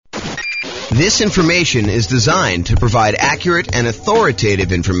This information is designed to provide accurate and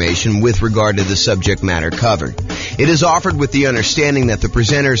authoritative information with regard to the subject matter covered. It is offered with the understanding that the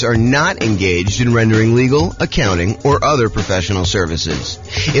presenters are not engaged in rendering legal, accounting, or other professional services.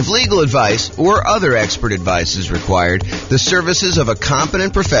 If legal advice or other expert advice is required, the services of a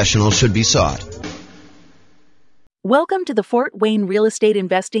competent professional should be sought. Welcome to the Fort Wayne Real Estate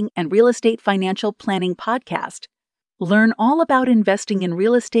Investing and Real Estate Financial Planning Podcast. Learn all about investing in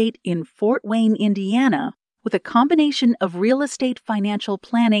real estate in Fort Wayne, Indiana, with a combination of real estate financial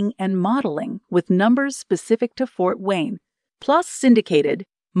planning and modeling with numbers specific to Fort Wayne, plus syndicated,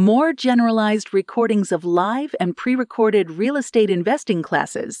 more generalized recordings of live and pre-recorded real estate investing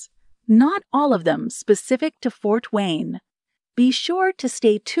classes, not all of them specific to Fort Wayne. Be sure to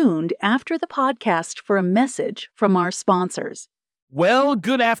stay tuned after the podcast for a message from our sponsors. Well,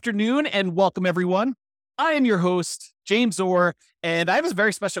 good afternoon and welcome everyone. I am your host, James Orr, and I have a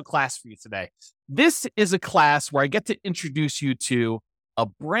very special class for you today. This is a class where I get to introduce you to a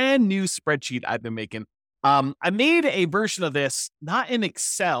brand new spreadsheet I've been making. I made a version of this, not in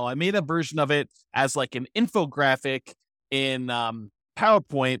Excel. I made a version of it as like an infographic in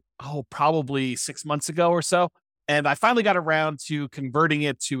PowerPoint, probably 6 months ago or so. And I finally got around to converting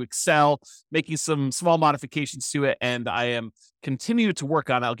it to Excel, making some small modifications to it, and I am continuing to work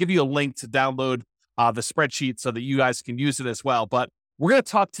on it. I'll give you a link to download the spreadsheet so that you guys can use it as well. But we're going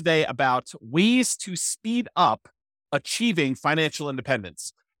to talk today about ways to speed up achieving financial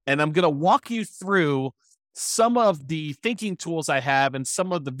independence. And I'm going to walk you through some of the thinking tools I have and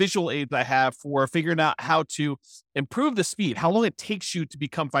some of the visual aids I have for figuring out how to improve the speed, how long it takes you to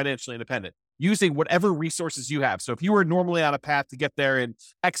become financially independent, using whatever resources you have. So if you were normally on a path to get there in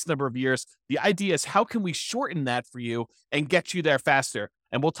X number of years, the idea is how can we shorten that for you and get you there faster?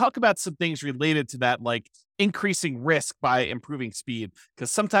 And we'll talk about some things related to that, like increasing risk by improving speed, because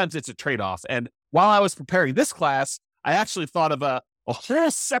sometimes it's a trade-off. And while I was preparing this class, I actually thought of a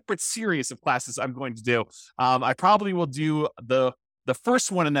whole separate series of classes I'm going to do. I probably will do the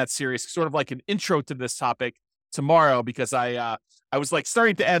first one in that series, sort of like an intro to this topic tomorrow, because I was like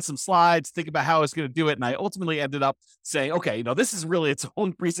starting to add some slides, think about how I was going to do it. And I ultimately ended up saying, okay, this is really its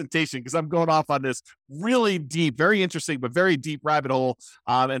own presentation because I'm going off on this really deep, very interesting, but very deep rabbit hole.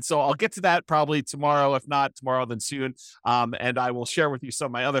 And so I'll get to that probably tomorrow. If not tomorrow, then soon. And I will share with you some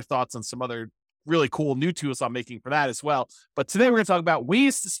of my other thoughts on some other really cool new tools I'm making for that as well. But today we're going to talk about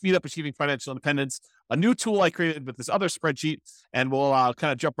ways to speed up achieving financial independence, a new tool I created with this other spreadsheet, and we'll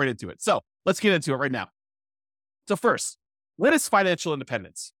kind of jump right into it. So let's get into it right now. So first, what is financial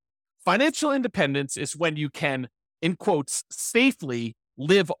independence? Financial independence is when you can, in quotes, safely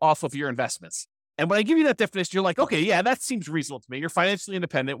live off of your investments. And when I give you that definition, you're like, okay, yeah, that seems reasonable to me. You're financially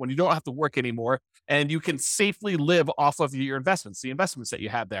independent when you don't have to work anymore and you can safely live off of your investments, the investments that you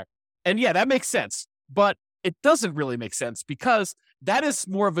have there. And yeah, that makes sense, but it doesn't really make sense because that is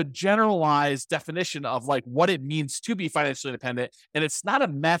more of a generalized definition of like what it means to be financially independent. And it's not a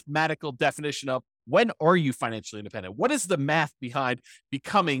mathematical definition of when are you financially independent? What is the math behind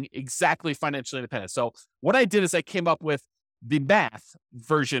becoming exactly financially independent? So what I did is I came up with the math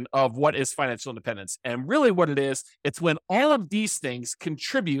version of what is financial independence. And really what it is, it's when all of these things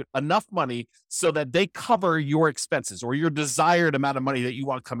contribute enough money so that they cover your expenses or your desired amount of money that you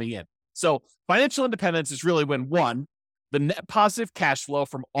want coming in. So financial independence is really when, one, the net positive cash flow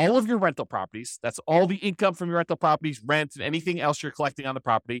from all of your rental properties, that's all the income from your rental properties, rent, and anything else you're collecting on the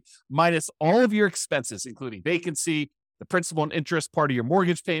property, minus all of your expenses, including vacancy, the principal and interest part of your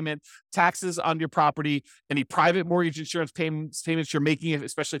mortgage payment, taxes on your property, any private mortgage insurance payments you're making,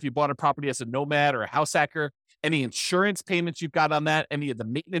 especially if you bought a property as a nomad or a house hacker, any insurance payments you've got on that, any of the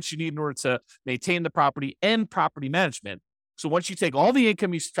maintenance you need in order to maintain the property, and property management. So once you take all the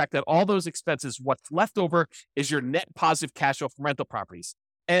income, you subtract out all those expenses, what's left over is your net positive cash flow from rental properties.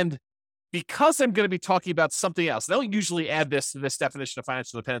 And because I'm going to be talking about something else, I don't usually add this to this definition of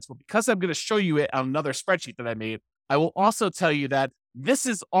financial independence, but because I'm going to show you it on another spreadsheet that I made, I will also tell you that this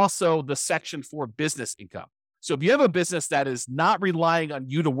is also the section for business income. So if you have a business that is not relying on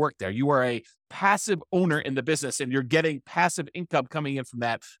you to work there, you are a passive owner in the business and you're getting passive income coming in from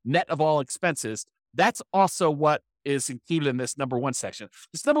that net of all expenses, that's also what is included in this number one section.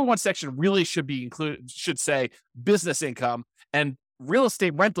 This number one section really should say business income, and real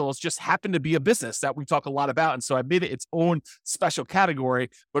estate rentals just happen to be a business that we talk a lot about. And so I made it its own special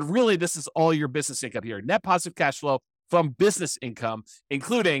category, but really this is all your business income here. Net positive cash flow from business income,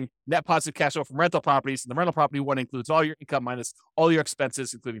 including net positive cash flow from rental properties. And the rental property one includes all your income minus all your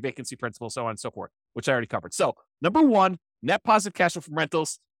expenses, including vacancy, principal, so on and so forth, which I already covered. So number one, net positive cash flow from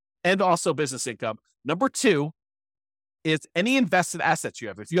rentals and also business income. Number two, is any invested assets you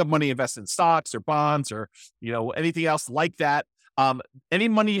have. If you have money invested in stocks or bonds or, anything else like that, any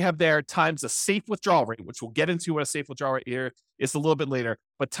money you have there times a safe withdrawal rate, which we'll get into what a safe withdrawal rate here is a little bit later,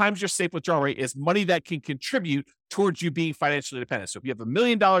 but times your safe withdrawal rate is money that can contribute towards you being financially independent. So if you have $1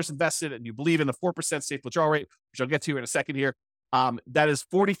 million invested and you believe in the 4% safe withdrawal rate, which I'll get to in a second here, that is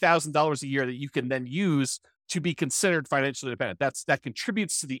 $40,000 a year that you can then use to be considered financially independent. That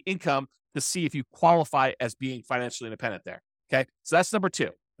contributes to the income to see if you qualify as being financially independent there. Okay, so that's number two.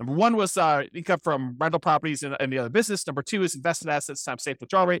 Number one was income from rental properties and the other business. Number two is invested assets times safe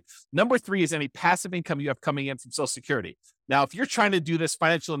withdrawal rate. Number three is any passive income you have coming in from Social Security. Now, if you're trying to do this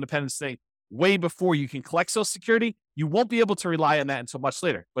financial independence thing way before you can collect Social Security, you won't be able to rely on that until much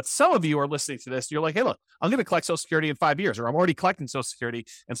later. But some of you are listening to this, you're like, hey, look, I'm going to collect Social Security in 5 years, or I'm already collecting Social Security.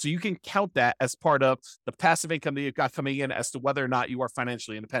 And so you can count that as part of the passive income that you've got coming in as to whether or not you are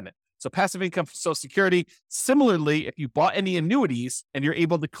financially independent. So passive income from Social Security. Similarly, if you bought any annuities and you're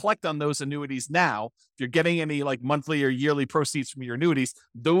able to collect on those annuities now, if you're getting any like monthly or yearly proceeds from your annuities,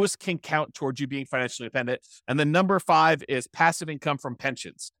 those can count towards you being financially independent. And then number five is passive income from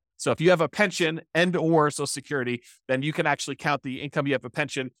pensions. So if you have a pension and or Social Security, then you can actually count the income you have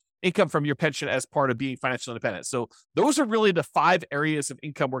income from your pension as part of being financially independent. So those are really the 5 areas of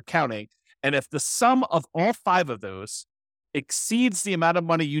income we're counting. And if the sum of all 5 of those exceeds the amount of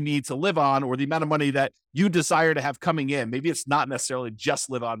money you need to live on, or the amount of money that you desire to have coming in, maybe it's not necessarily just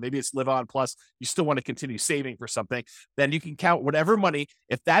live on, maybe it's live on plus you still want to continue saving for something, then you can count whatever money.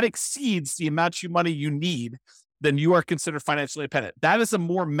 If that exceeds the amount of money you need, then you are considered financially independent. That is a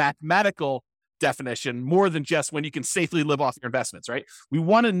more mathematical definition, more than just when you can safely live off your investments, right? We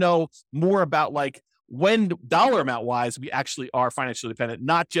want to know more about like when dollar amount wise, we actually are financially independent,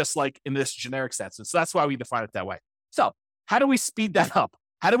 not just like in this generic sense. And so that's why we define it that way. So how do we speed that up?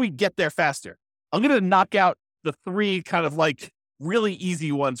 How do we get there faster? I'm going to knock out the 3 kind of like really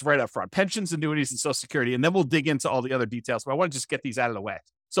easy ones right up front: pensions, annuities, and Social Security. And then we'll dig into all the other details, but I want to just get these out of the way.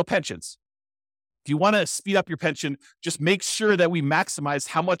 So pensions. If you want to speed up your pension, just make sure that we maximize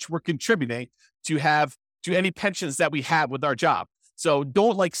how much we're contributing to any pensions that we have with our job. So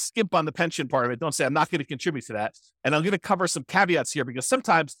don't like skimp on the pension part of it. Don't say, I'm not going to contribute to that. And I'm going to cover some caveats here, because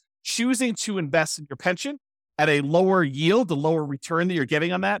sometimes choosing to invest in your pension at a lower yield, the lower return that you're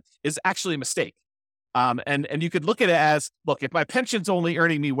getting on that, is actually a mistake. And you could look at it as, look, if my pension's only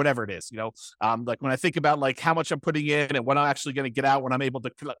earning me whatever it is, like when I think about like how much I'm putting in and when I'm actually going to get out when I'm able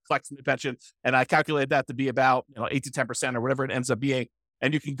to collect some pension, and I calculate that to be about 8 to 10% or whatever it ends up being,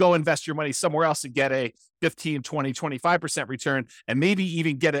 and you can go invest your money somewhere else and get a 15, 20, 25% return, and maybe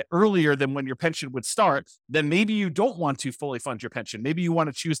even get it earlier than when your pension would start, then maybe you don't want to fully fund your pension. Maybe you want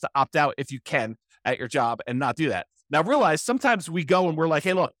to choose to opt out if you can at your job and not do that. Now realize sometimes we go and we're like,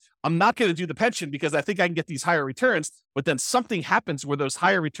 hey, look, I'm not going to do the pension because I think I can get these higher returns, but then something happens where those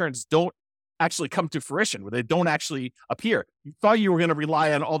higher returns don't actually come to fruition, where they don't actually appear. You thought you were going to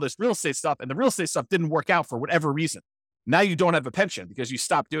rely on all this real estate stuff, and the real estate stuff didn't work out for whatever reason. Now you don't have a pension because you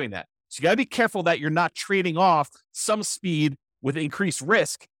stopped doing that. So you got to be careful that you're not trading off some speed with increased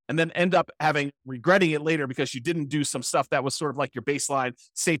risk and then end up regretting it later because you didn't do some stuff that was sort of like your baseline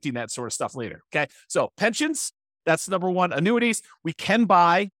safety net sort of stuff later. Okay. So pensions, that's number one. Annuities, we can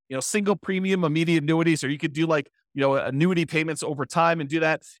buy, single premium immediate annuities, or you could do like, annuity payments over time and do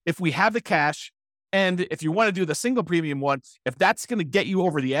that if we have the cash. And if you want to do the single premium one, if that's going to get you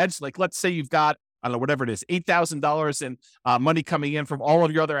over the edge, like let's say you've got, I don't know, whatever it is, $8,000 in money coming in from all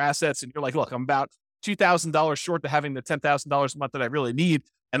of your other assets. And you're like, look, I'm about $2,000 short to having the $10,000 a month that I really need.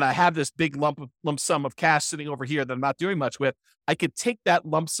 And I have this big lump sum of cash sitting over here that I'm not doing much with. I could take that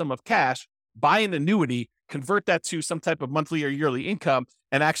lump sum of cash, buy an annuity, convert that to some type of monthly or yearly income,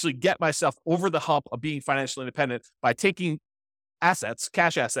 and actually get myself over the hump of being financially independent by taking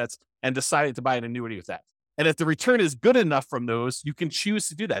cash assets, and deciding to buy an annuity with that. And if the return is good enough from those, you can choose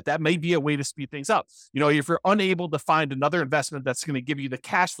to do that. That may be a way to speed things up. If you're unable to find another investment that's going to give you the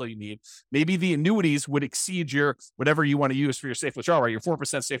cash flow you need, maybe the annuities would exceed your whatever you want to use for your safe withdrawal rate, your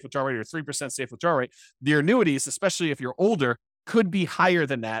 4% safe withdrawal rate, or 3% safe withdrawal rate. The annuities, especially if you're older, could be higher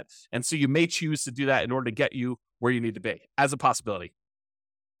than that. And so you may choose to do that in order to get you where you need to be as a possibility.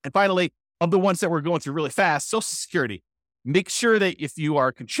 And finally, of the ones that we're going through really fast, Social Security. Make sure that if you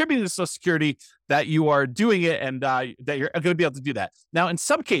are contributing to Social Security, that you are doing it and that you're going to be able to do that. Now, in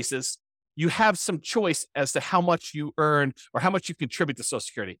some cases, you have some choice as to how much you earn or how much you contribute to Social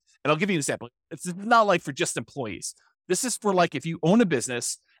Security. And I'll give you an example. It's not like for just employees. This is for like if you own a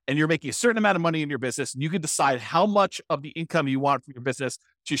business and you're making a certain amount of money in your business, and you can decide how much of the income you want from your business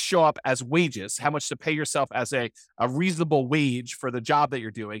to show up as wages, how much to pay yourself as a reasonable wage for the job that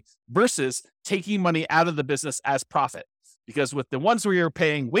you're doing versus taking money out of the business as profit. because with the ones where you're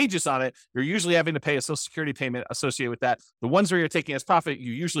paying wages on it, you're usually having to pay a Social Security payment associated with that. The ones where you're taking as profit,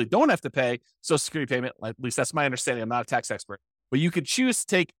 you usually don't have to pay Social Security payment. At least that's my understanding. I'm not a tax expert. But you could choose to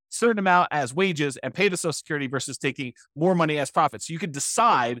take a certain amount as wages and pay the Social Security versus taking more money as profit. So you could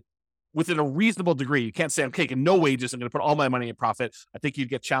decide within a reasonable degree. You can't say, I'm taking no wages, I'm going to put all my money in profit. I think you'd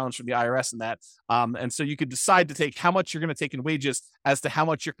get challenged from the IRS in that. And so you could decide to take how much you're going to take in wages as to how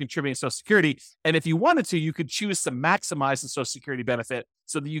much you're contributing to Social Security. And if you wanted to, you could choose to maximize the Social Security benefit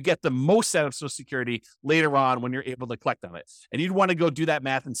so that you get the most out of Social Security later on when you're able to collect on it. And you'd want to go do that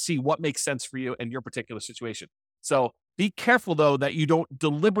math and see what makes sense for you in your particular situation. So be careful, though, that you don't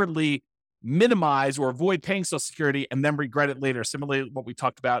deliberately minimize or avoid paying Social Security and then regret it later. Similarly, what we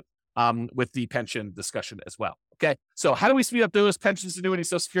talked about with the pension discussion as well. Okay. So how do we speed up those pensions, annuities,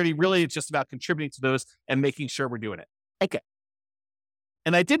 Social Security? Really, it's just about contributing to those and making sure we're doing it. Okay.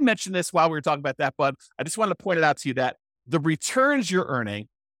 And I did mention this while we were talking about that, but I just wanted to point it out to you that the returns you're earning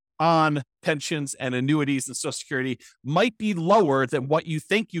on pensions and annuities and Social Security might be lower than what you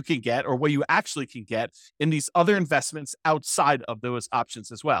think you can get or what you actually can get in these other investments outside of those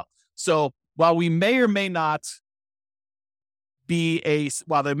options as well. So while we may or may not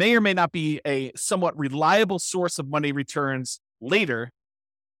while there may or may not be a somewhat reliable source of money returns later,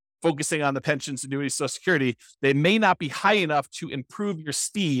 focusing on the pensions, annuities, Social Security, they may not be high enough to improve your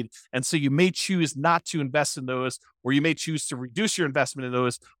speed. And so you may choose not to invest in those, or you may choose to reduce your investment in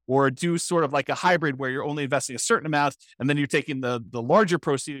those, or do sort of like a hybrid where you're only investing a certain amount, and then you're taking the larger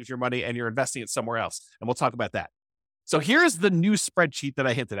proceeds of your money and you're investing it somewhere else. And we'll talk about that. So here's the new spreadsheet that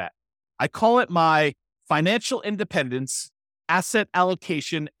I hinted at. I call it my financial independence, asset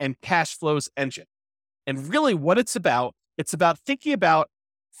allocation, and cash flows engine. And really what it's about thinking about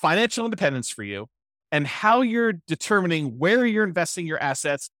financial independence for you and how you're determining where you're investing your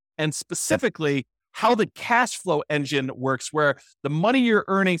assets, and specifically how the cash flow engine works, where the money you're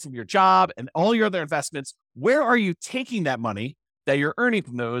earning from your job and all your other investments, where are you taking that money that you're earning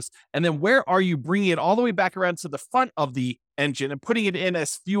from those? And then where are you bringing it all the way back around to the front of the engine and putting it in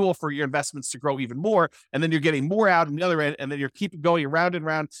as fuel for your investments to grow even more? And then you're getting more out on the other end, and then you're keeping going around and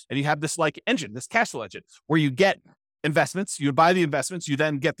around, and you have this like engine, this cash flow engine, where you get investments, you buy the investments, you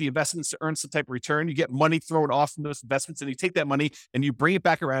then get the investments to earn some type of return, you get money thrown off from those investments, and you take that money and you bring it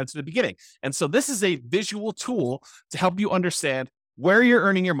back around to the beginning. And so this is a visual tool to help you understand where you're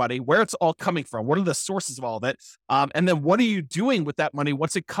earning your money, where it's all coming from, what are the sources of all of it, and then what are you doing with that money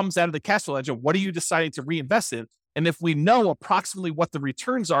once it comes out of the cash flow engine? What are you deciding to reinvest in? And if we know approximately what the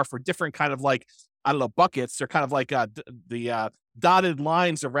returns are for different kind of like, I don't know, buckets, they're kind of like the dotted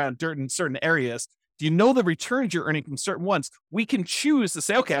lines around certain areas. Do you know the returns you're earning from certain ones? We can choose to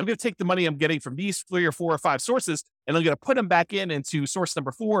say, okay, I'm going to take the money I'm getting from these 3 or 4 or 5 sources, and I'm going to put them back into source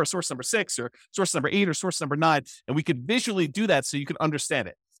number 4 or source number 6 or source number 8 or source number 9. And we could visually do that so you can understand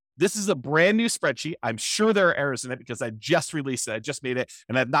it. This is a brand new spreadsheet. I'm sure there are errors in it because I just released it. I just made it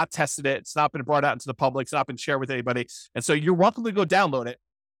and I've not tested it. It's not been brought out into the public. It's not been shared with anybody. And so you're welcome to go download it,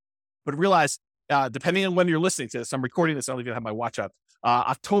 but realize, depending on when you're listening to this, I'm recording this. I don't even have my watch up.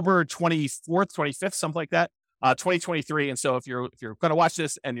 October 24th, 25th, something like that, 2023. And so if you're going to watch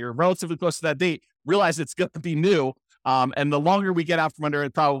this and you're relatively close to that date, realize it's going to be new. And the longer we get out from under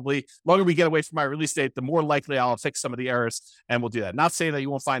it, probably longer we get away from my release date, the more likely I'll fix some of the errors, and we'll do that. Not saying that you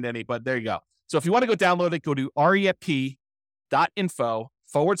won't find any, but there you go. So if you want to go download it, go to refp.info/FIAACFE.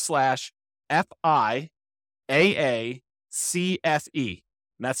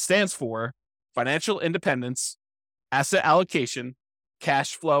 And that stands for Financial Independence, Asset Allocation,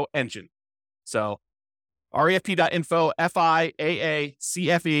 Cash Flow Engine. So refp.info,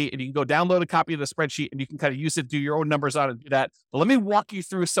 FIAACFE, and you can go download a copy of the spreadsheet and you can kind of use it, do your own numbers on it, and do that. But let me walk you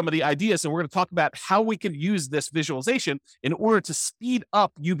through some of the ideas, and we're going to talk about how we can use this visualization in order to speed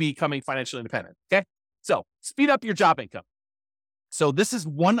up you becoming financially independent. Okay. So speed up your job income. So this is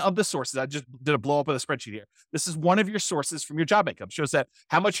one of the sources. I just did a blow up of the spreadsheet here. This is one of your sources from your job income. It shows that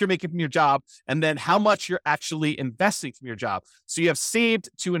how much you're making from your job and then how much you're actually investing from your job. So you have saved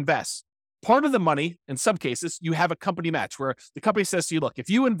to invest. Part of the money, in some cases, you have a company match where the company says to you, look, if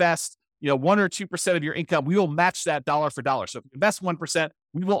you invest, 1 or 2% of your income, we will match that dollar for dollar. So if you invest 1%,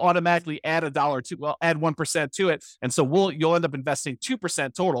 we will automatically add add 1% to it. And so you'll end up investing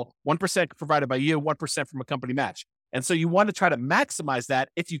 2% total, 1% provided by you, 1% from a company match. And so you want to try to maximize that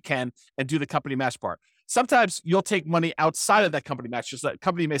if you can and do the company match part. Sometimes you'll take money outside of that company match. Just that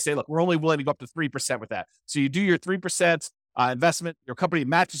company may say, look, we're only willing to go up to 3% with that. So you do your 3% investment, your company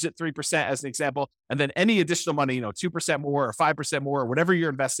matches it 3% as an example. And then any additional money, 2% more or 5% more or whatever you're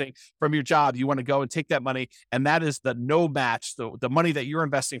investing from your job, you want to go and take that money. And that is the no match, the money that you're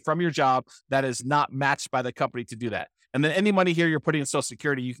investing from your job that is not matched by the company to do that. And then any money here you're putting in Social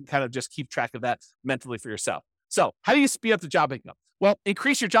Security, you can kind of just keep track of that mentally for yourself. So how do you speed up the job income? Well,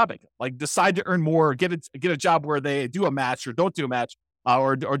 increase your job income. Like decide to earn more, get a job where they do a match or don't do a match,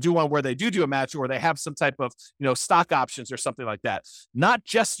 or do one where they do a match, or they have some type of stock options or something like that. Not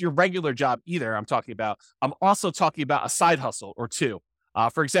just your regular job either. I'm also talking about a side hustle or two.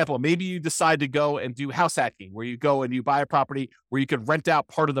 For example, maybe you decide to go and do house hacking, where you go and you buy a property where you could rent out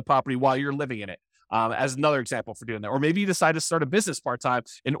part of the property while you're living in it. As another example for doing that. Or maybe you decide to start a business part-time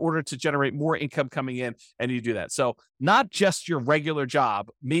in order to generate more income coming in, and you do that. So not just your regular job,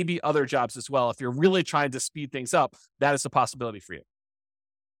 maybe other jobs as well. If you're really trying to speed things up, that is a possibility for you.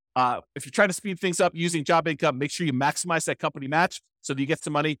 If you're trying to speed things up using job income, make sure you maximize that company match so that you get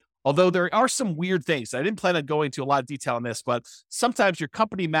some money. Although there are some weird things. I didn't plan on going into a lot of detail on this, but sometimes your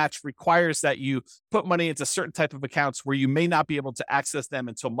company match requires that you put money into certain type of accounts where you may not be able to access them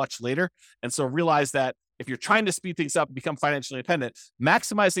until much later. And so realize that if you're trying to speed things up and become financially independent,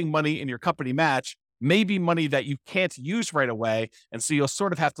 maximizing money in your company match may be money that you can't use right away. And so you'll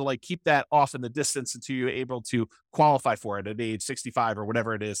sort of have to keep that off in the distance until you're able to qualify for it at age 65 or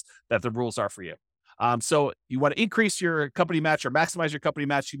whatever it is that the rules are for you. So you want to increase your company match or maximize your company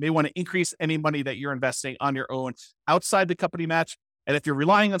match. You may want to increase any money that you're investing on your own outside the company match. And if you're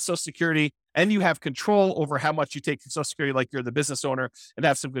relying on Social Security and you have control over how much you take from Social Security, like you're the business owner and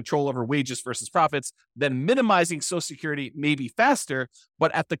have some control over wages versus profits, then minimizing Social Security may be faster,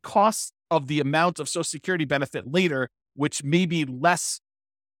 but at the cost of the amount of Social Security benefit later, which may be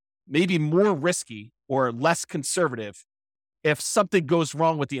more risky or less conservative if something goes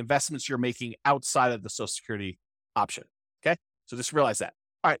wrong with the investments you're making outside of the Social Security option. Okay. So just realize that.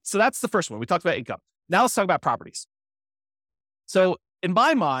 All right. So that's the first one. We talked about income. Now let's talk about properties. So in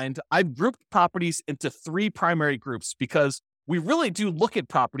my mind, I've grouped properties into three primary groups because we really do look at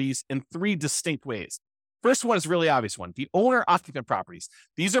properties in three distinct ways. First one is a really obvious one, the owner-occupant properties.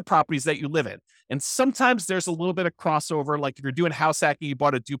 These are properties that you live in. And sometimes there's a little bit of crossover, like if you're doing house hacking, you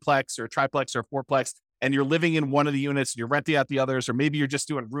bought a duplex or a triplex or a fourplex, and you're living in one of the units and you're renting out the others, or maybe you're just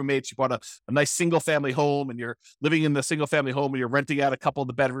doing roommates. You bought a nice single family home and you're living in the single family home and you're renting out a couple of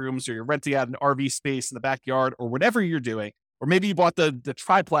the bedrooms, or you're renting out an RV space in the backyard, or whatever you're doing. Or maybe you bought the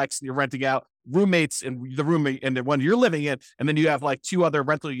triplex and you're renting out roommates in the room and the one you're living in. And then you have two other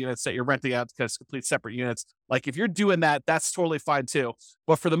rental units that you're renting out as complete separate units. If you're doing that, that's totally fine too.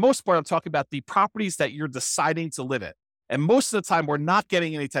 But for the most part, I'm talking about the properties that you're deciding to live in. And most of the time, we're not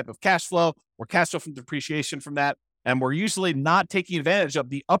getting any type of cash flow or cash flow from depreciation from that. And we're usually not taking advantage of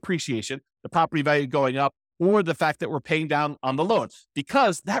the appreciation, the property value going up, or the fact that we're paying down on the loan,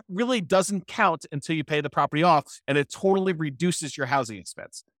 because that really doesn't count until you pay the property off, and it totally reduces your housing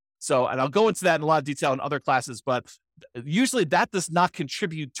expense. So, and I'll go into that in a lot of detail in other classes, but usually that does not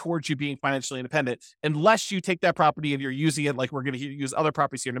contribute towards you being financially independent unless you take that property and you're using it, like we're going to use other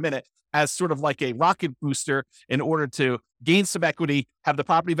properties here in a minute, as sort of like a rocket booster in order to gain some equity, have the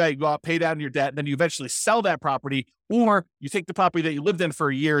property value go up, pay down your debt, and then you eventually sell that property. Or you take the property that you lived in for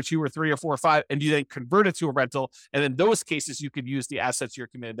a year or two or three or four or five, and you then convert it to a rental. And in those cases, you could use the assets you're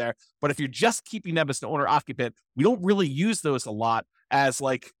committed there. But if you're just keeping them as an owner occupant, we don't really use those a lot as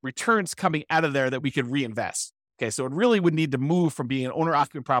returns coming out of there that we could reinvest. Okay, so it really would need to move from being an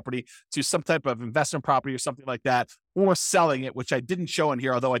owner-occupant property to some type of investment property or something like that, or selling it, which I didn't show in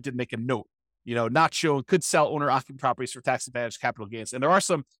here, although I did make a note. Not show could sell owner-occupant properties for tax advantage capital gains. And there are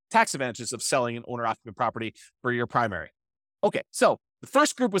some tax advantages of selling an owner-occupant property for your primary. Okay, so the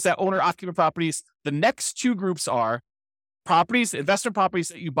first group was that owner-occupant properties. The next two groups are properties, investment properties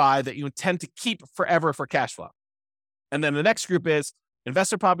that you buy that you intend to keep forever for cash flow. And then the next group is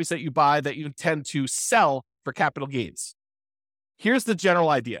investment properties that you buy that you intend to sell for capital gains. Here's the general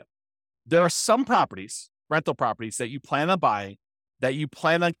idea. There are some properties, rental properties, that you plan on buying, that you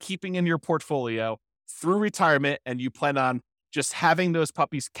plan on keeping in your portfolio through retirement, and you plan on just having those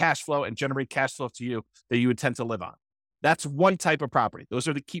puppies cash flow and generate cash flow to you that you intend to live on. That's one type of property. Those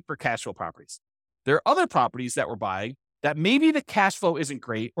are the keep for cash flow properties. There are other properties that we're buying that maybe the cash flow isn't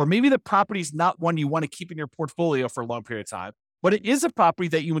great, or maybe the property is not one you want to keep in your portfolio for a long period of time, but it is a property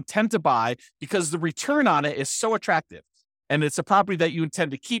that you intend to buy because the return on it is so attractive. And it's a property that you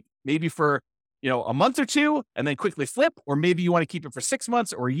intend to keep maybe for, a month or two and then quickly flip, or maybe you want to keep it for 6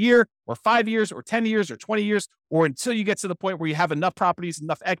 months or a year or 5 years or 10 years or 20 years, or until you get to the point where you have enough properties,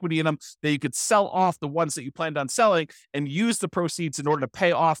 enough equity in them that you could sell off the ones that you planned on selling and use the proceeds in order to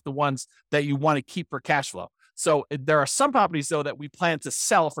pay off the ones that you want to keep for cash flow. So there are some properties, though, that we plan to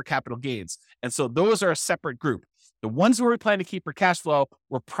sell for capital gains. And so those are a separate group. The ones where we plan to keep for cash flow,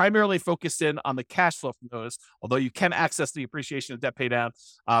 we're primarily focused in on the cash flow from those, although you can access the appreciation of debt pay down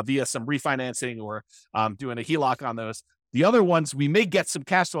via some refinancing or doing a HELOC on those. The other ones, we may get some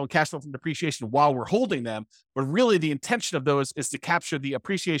cash flow and cash flow from depreciation while we're holding them, but really the intention of those is to capture the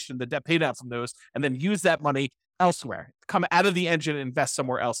appreciation, the debt pay down from those, and then use that money elsewhere, come out of the engine and invest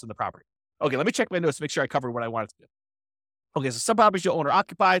somewhere else in the property. Okay, let me check my notes to make sure I covered what I wanted to do. Okay, so some properties you'll owner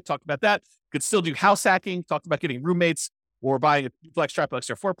occupy, talked about that. You could still do house hacking, talked about getting roommates or buying a duplex, triplex,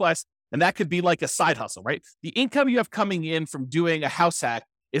 or fourplex. And that could be like a side hustle, right? The income you have coming in from doing a house hack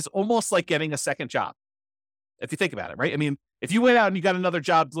is almost like getting a second job. If you think about it, right? I mean, if you went out and you got another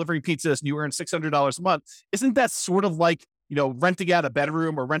job delivering pizzas and you earn $600 a month, isn't that sort of like, renting out a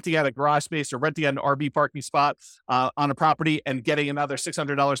bedroom or renting out a garage space or renting out an RV parking spot on a property and getting another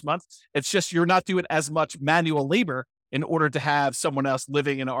 $600 a month? It's just you're not doing as much manual labor in order to have someone else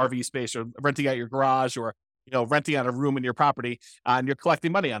living in an RV space or renting out your garage or, renting out a room in your property and you're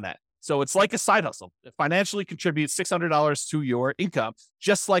collecting money on that. So it's like a side hustle. It financially contributes $600 to your income,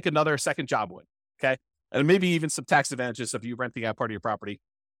 just like another second job would. Okay. And maybe even some tax advantages of you renting out part of your property,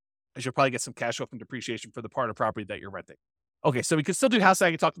 as you'll probably get some cash flow from depreciation for the part of property that you're renting. Okay. So we can still do house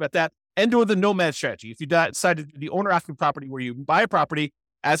hacking, talked about that, and or the nomad strategy. If you decide to do the owner occupant property where you buy a property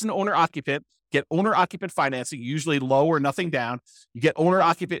as an owner occupant, get owner occupant financing, usually low or nothing down. You get owner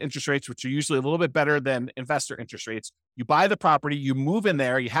occupant interest rates, which are usually a little bit better than investor interest rates. You buy the property, you move in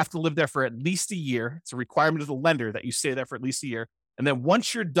there. You have to live there for at least a year. It's a requirement of the lender that you stay there for at least a year. And then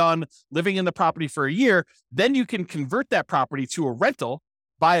once you're done living in the property for a year, then you can convert that property to a rental,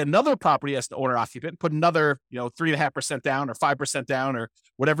 buy another property as an owner occupant, put another, 3.5% down or 5% down or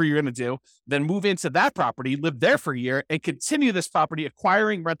whatever you're going to do, then move into that property, live there for a year and continue this property,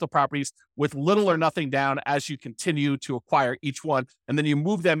 acquiring rental properties with little or nothing down as you continue to acquire each one. And then you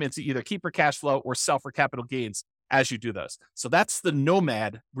move them into either keep for cash flow or sell for capital gains as you do those. So that's the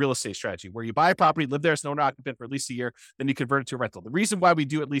nomad real estate strategy, where you buy a property, live there as an owner occupant for at least a year, then you convert it to a rental. The reason why we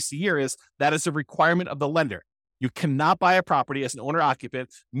do at least a year is that is a requirement of the lender. You cannot buy a property as an owner occupant,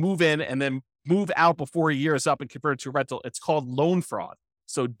 move in, and then move out before a year is up and convert it to a rental. It's called loan fraud.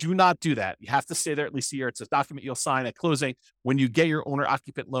 So do not do that. You have to stay there at least a year. It's a document you'll sign at closing when you get your owner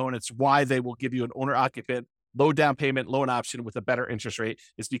occupant loan. It's why they will give you an owner occupant low down payment loan option with a better interest rate,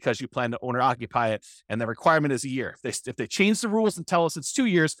 is because you plan to owner occupy it. And the requirement is a year. If they change the rules and tell us it's 2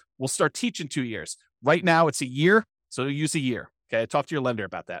 years, we'll start teaching 2 years. Right now it's a year. So use a year. Okay. Talk to your lender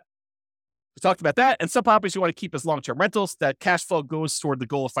about that. We talked about that. And some properties you want to keep as long-term rentals. That cash flow goes toward the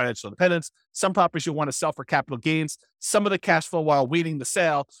goal of financial independence. Some properties you want to sell for capital gains. Some of the cash flow while waiting the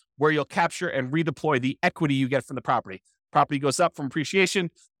sale, where you'll capture and redeploy the equity you get from the property. Property goes up from appreciation,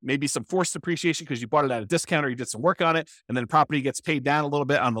 maybe some forced appreciation because you bought it at a discount or you did some work on it. And then property gets paid down a little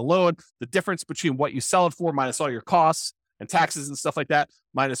bit on the loan. The difference between what you sell it for minus all your costs and taxes and stuff like that,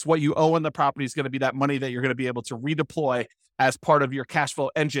 minus what you owe on the property, is going to be that money that you're going to be able to redeploy as part of your cash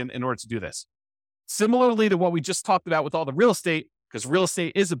flow engine in order to do this. Similarly to what we just talked about with all the real estate, because real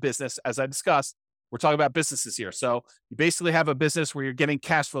estate is a business, as I discussed, we're talking about businesses here. So you basically have a business where you're getting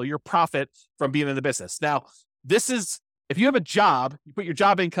cash flow, your profit from being in the business. Now, this is, if you have a job, you put your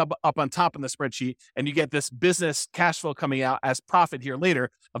job income up on top in the spreadsheet and you get this business cash flow coming out as profit here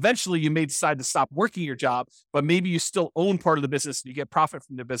later. Eventually, you may decide to stop working your job, but maybe you still own part of the business and you get profit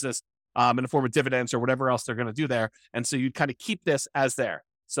from the business in the form of dividends or whatever else they're going to do there. And so you kind of keep this as there.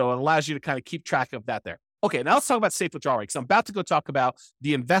 So it allows you to kind of keep track of that there. Okay, now let's talk about safe withdrawal rate, because I'm about to go talk about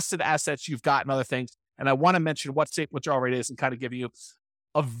the invested assets you've got and other things. And I want to mention what safe withdrawal rate is and kind of give you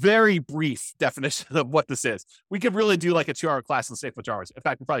a very brief definition of what this is. We could really do like a 2-hour class on safe withdrawal rates. In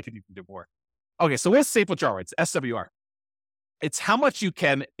fact, we probably could even do more. Okay, so where's safe withdrawal rates? SWR. It's how much you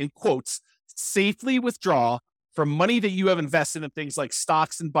can, in quotes, safely withdraw from money that you have invested in things like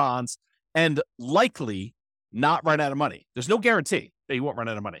stocks and bonds and likely not run out of money. There's no guarantee that you won't run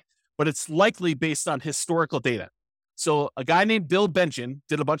out of money, but it's likely based on historical data. So a guy named Bill Bengen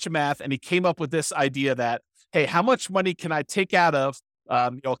did a bunch of math and he came up with this idea that, hey, how much money can I take out of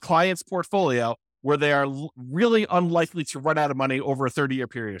a client's portfolio where they are really unlikely to run out of money over a 30-year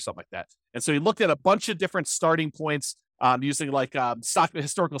period or something like that. And so he looked at a bunch of different starting points using like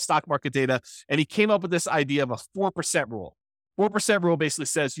historical stock market data, and he came up with this idea of a 4% rule. 4% rule basically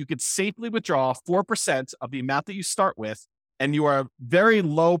says you could safely withdraw 4% of the amount that you start with, and you are very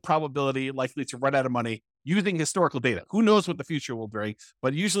low probability likely to run out of money using historical data. Who knows what the future will bring,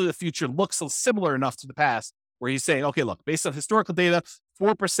 but usually the future looks similar enough to the past where he's saying, okay, look, based on historical data,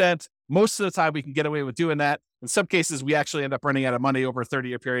 4%, most of the time we can get away with doing that. In some cases, we actually end up running out of money over a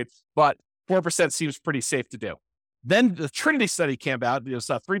 30-year period, but 4% seems pretty safe to do. Then the Trinity study came out.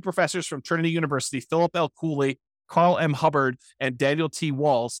 There's 3 professors from Trinity University, Philip L. Cooley, Carl M. Hubbard and Daniel T.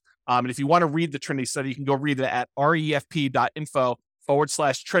 Walls. And if you want to read the Trinity study, you can go read it at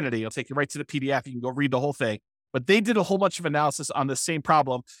refp.info/Trinity. It'll take you right to the PDF. You can go read the whole thing. But they did a whole bunch of analysis on the same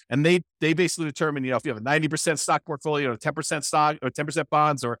problem. And they basically determined, if you have a 90% stock portfolio, or 10% stock, or 10%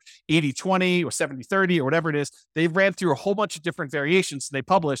 bonds, or 80-20, or 70-30, or whatever it is, they ran through a whole bunch of different variations. And they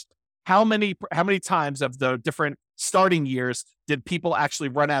published how many times of the different starting years did people actually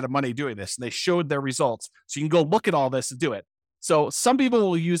run out of money doing this. And they showed their results. So you can go look at all this and do it. So some people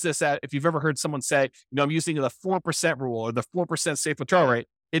will use this if you've ever heard someone say, I'm using the 4% rule or the 4% safe withdrawal rate.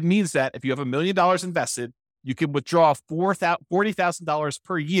 It means that if you have $1 million invested, you can withdraw $40,000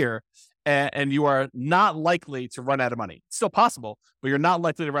 per year, and you are not likely to run out of money. It's still possible, but you're not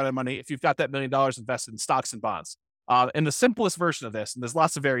likely to run out of money if you've got that $1 million invested in stocks and bonds. In the simplest version of this, and there's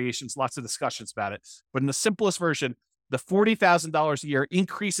lots of variations, lots of discussions about it, but in the simplest version, the $40,000 a year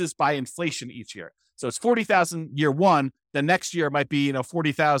increases by inflation each year. So it's $40,000 year one, the next year might be,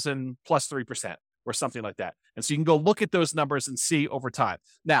 $40,000 plus 3% or something like that. And so you can go look at those numbers and see over time.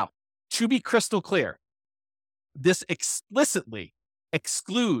 Now, to be crystal clear, this explicitly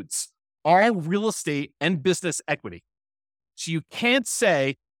excludes all real estate and business equity. So you can't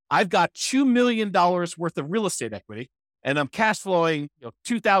say, I've got $2 million worth of real estate equity and I'm cash flowing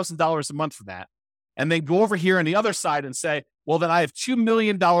 $2,000 a month for that. And then go over here on the other side and say, well, then I have $2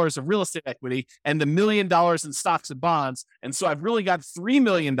 million of real estate equity and $1 million in stocks and bonds. And so I've really got $3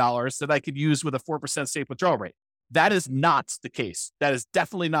 million that I could use with a 4% safe withdrawal rate. That is not the case. That is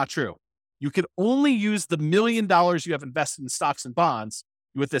definitely not true. You can only use the $1 million you have invested in stocks and bonds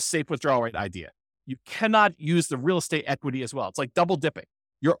with this safe withdrawal rate idea. You cannot use the real estate equity as well. It's like double dipping.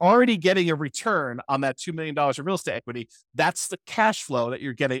 You're already getting a return on that $2 million of real estate equity. That's the cash flow that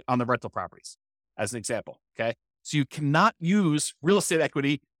you're getting on the rental properties, as an example. Okay. So you cannot use real estate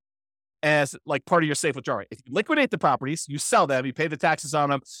equity as like part of your safe withdrawal rate. If you liquidate the properties, you sell them, you pay the taxes on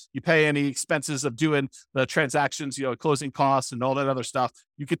them, you pay any expenses of doing the transactions, closing costs and all that other stuff.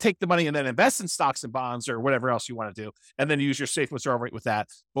 You could take the money and then invest in stocks and bonds or whatever else you want to do, and then use your safe withdrawal rate with that.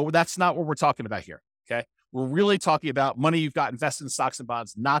 But that's not what we're talking about here. Okay. We're really talking about money you've got invested in stocks and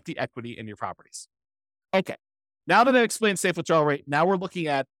bonds, not the equity in your properties. Okay. Now that I've explained safe withdrawal rate, now we're looking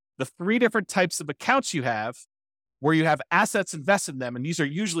at the 3 different types of accounts you have where you have assets invested in them. And these are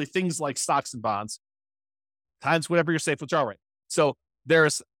usually things like stocks and bonds times whatever your safe withdrawal rate. So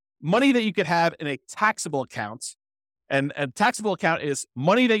there's money that you could have in a taxable account. And a taxable account is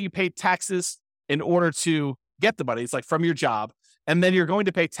money that you pay taxes in order to get the money. It's like from your job. And then you're going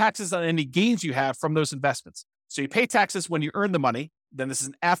to pay taxes on any gains you have from those investments. So you pay taxes when you earn the money. Then this is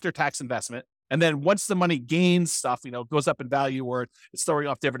an after-tax investment. And then once the money gains stuff, goes up in value or it's throwing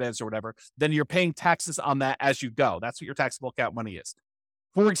off dividends or whatever, then you're paying taxes on that as you go. That's what your taxable account money is.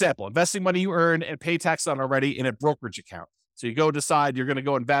 For example, investing money you earn and pay tax on already in a brokerage account. So you go decide you're going to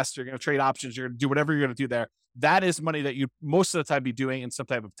go invest, you're going to trade options, you're going to do whatever you're going to do there. That is money that you most of the time be doing in some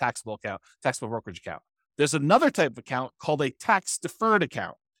type of taxable account, taxable brokerage account. There's another type of account called a tax deferred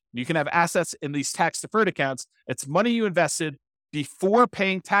account. You can have assets in these tax deferred accounts. It's money you invested before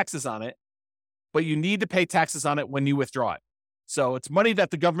paying taxes on it, but you need to pay taxes on it when you withdraw it. So it's money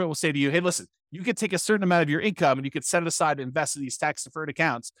that the government will say to you, hey, listen, you could take a certain amount of your income and you could set it aside and invest in these tax deferred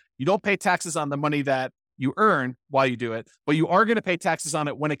accounts. You don't pay taxes on the money that you earn while you do it, but you are going to pay taxes on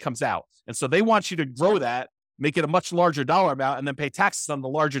it when it comes out. And so they want you to grow that, make it a much larger dollar amount, and then pay taxes on the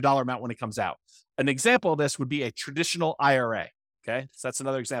larger dollar amount when it comes out. An example of this would be a traditional IRA. Okay. So that's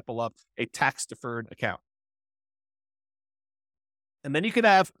another example of a tax deferred account. And then you could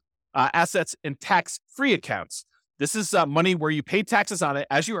have assets in tax-free accounts. This is money where you pay taxes on it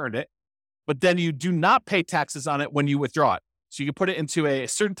as you earned it, but then you do not pay taxes on it when you withdraw it. So you can put it into a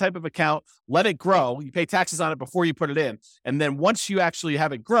certain type of account, let it grow. You pay taxes on it before you put it in. And then once you actually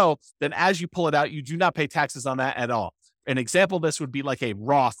have it grow, then as you pull it out, you do not pay taxes on that at all. An example of this would be like a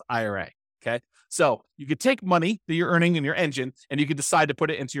Roth IRA. Okay. So you could take money that you're earning in your engine and you could decide to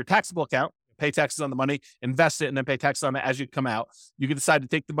put it into your taxable account, pay taxes on the money, invest it, and then pay taxes on it as you come out. You can decide to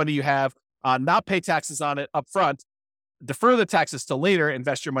take the money you have, not pay taxes on it up front, defer the taxes till later,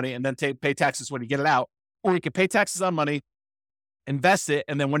 invest your money, and then pay taxes when you get it out. Or you can pay taxes on money, invest it,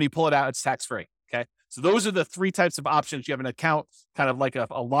 and then when you pull it out, it's tax-free. Okay. So those are the 3 types of options. You have an account, kind of like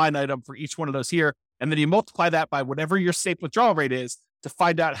a line item for each one of those here. And then you multiply that by whatever your safe withdrawal rate is to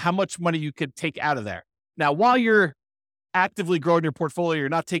find out how much money you could take out of there. Now, while you're actively growing your portfolio, you're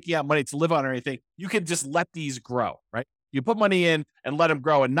not taking out money to live on or anything, you can just let these grow, right? You put money in and let them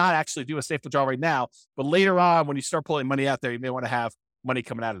grow and not actually do a safe withdrawal right now. But later on, when you start pulling money out there, you may want to have money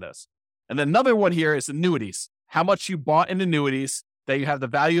coming out of those. And then another one here is annuities. How much you bought in annuities that you have the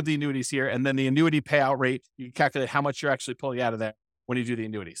value of the annuities here, and then the annuity payout rate, you can calculate how much you're actually pulling out of there when you do the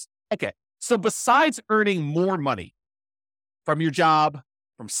annuities. Okay, so besides earning more money from your job,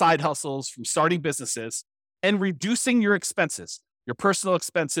 from side hustles, from starting businesses, and reducing your expenses, your personal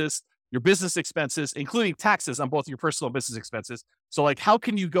expenses, your business expenses, including taxes on both your personal and business expenses. So like, how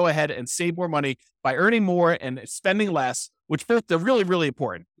can you go ahead and save more money by earning more and spending less, which both are really, really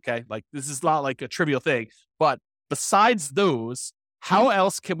important. Okay. Like this is not like a trivial thing, but besides those, how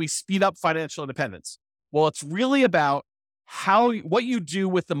else can we speed up financial independence? Well, it's really about what you do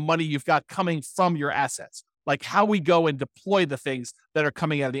with the money you've got coming from your assets, like how we go and deploy the things that are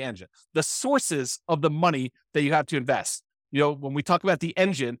coming out of the engine, the sources of the money that you have to invest. You know, when we talk about the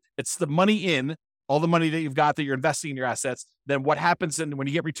engine, it's the money in, all the money that you've got that you're investing in your assets. Then what happens when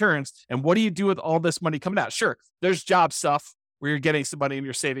you get returns, and what do you do with all this money coming out? Sure, there's job stuff where you're getting some money and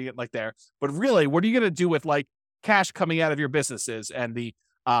you're saving it like there. But really, what are you going to do with like cash coming out of your businesses and the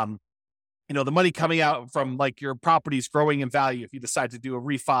money coming out from like your properties growing in value if you decide to do a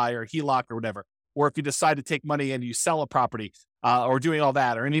refi or HELOC or whatever, or if you decide to take money and you sell a property, or doing all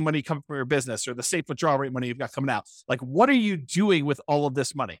that, or any money coming from your business, or the safe withdrawal rate money you've got coming out. Like, what are you doing with all of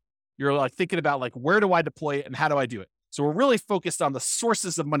this money? You're like thinking about like, where do I deploy it and how do I do it? So we're really focused on the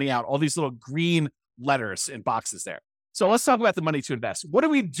sources of money out, all these little green letters and boxes there. So let's talk about the money to invest. What do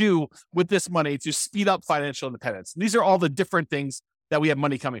we do with this money to speed up financial independence? And these are all the different things that we have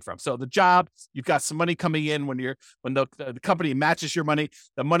money coming from. So the job, you've got some money coming in when the company matches your money,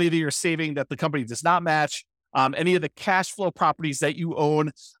 the money that you're saving that the company does not match. Any of the cash flow properties that you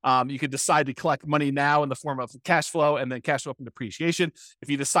own, you could decide to collect money now in the form of cash flow and then cash flow from depreciation. If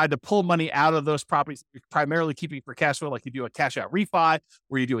you decide to pull money out of those properties, you're primarily keeping for cash flow, like you do a cash out refi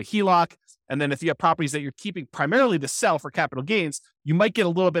or you do a HELOC. And then if you have properties that you're keeping primarily to sell for capital gains, you might get a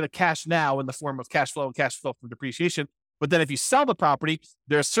little bit of cash now in the form of cash flow and cash flow from depreciation. But then if you sell the property,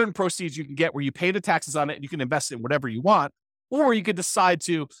 there are certain proceeds you can get where you pay the taxes on it and you can invest in whatever you want. Or you could decide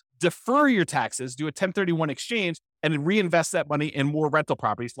to defer your taxes, do a 1031 exchange, and then reinvest that money in more rental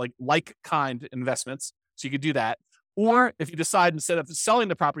properties, like kind investments. So you could do that. Or if you decide instead of selling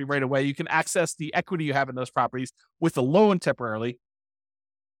the property right away, you can access the equity you have in those properties with a loan temporarily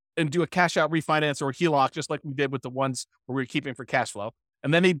and do a cash out refinance or HELOC, just like we did with the ones where we were keeping for cash flow.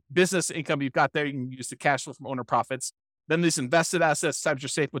 And then any business income you've got there, you can use the cash flow from owner profits. Then these invested assets times your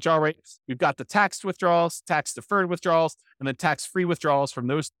safe withdrawal rate. We've got the tax withdrawals, tax deferred withdrawals, and then tax-free withdrawals from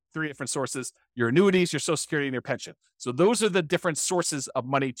those three different sources, your annuities, your Social Security, and your pension. So those are the different sources of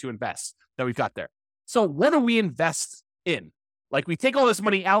money to invest that we've got there. So what do we invest in? Like we take all this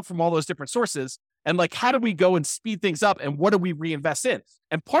money out from all those different sources, and like, how do we go and speed things up? And what do we reinvest in?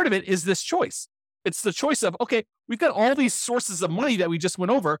 And part of it is this choice. It's the choice of, okay, we've got all these sources of money that we just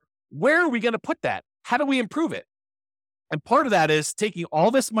went over. Where are we going to put that? How do we improve it? And part of that is taking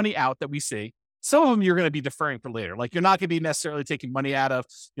all this money out that we see. Some of them you're going to be deferring for later. Like you're not going to be necessarily taking money out of,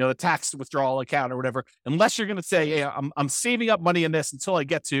 the tax withdrawal account or whatever, unless you're going to say, hey, I'm saving up money in this until I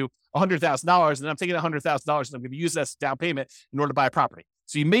get to $100,000, and I'm taking $100,000 and I'm going to use that as down payment in order to buy a property.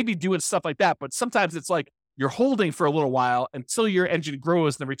 So you may be doing stuff like that, but sometimes it's like you're holding for a little while until your engine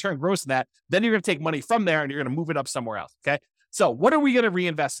grows and the return grows in that. Then you're going to take money from there and you're going to move it up somewhere else. Okay. So what are we going to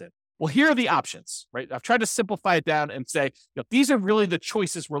reinvest in? Well, here are the options, right? I've tried to simplify it down and say, these are really the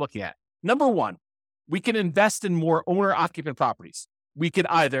choices we're looking at. Number one, we can invest in more owner-occupant properties. We could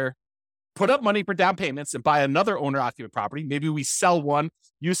either put up money for down payments and buy another owner-occupant property. Maybe we sell one,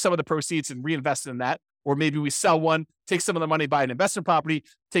 use some of the proceeds and reinvest in that. Or maybe we sell one, take some of the money, buy an investment property,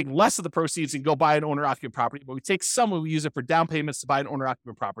 take less of the proceeds and go buy an owner-occupant property. But we take some and we use it for down payments to buy an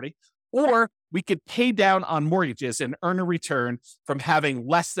owner-occupant property. Or we could pay down on mortgages and earn a return from having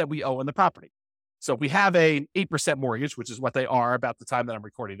less that we owe on the property. So if we have a 8% mortgage, which is what they are about the time that I'm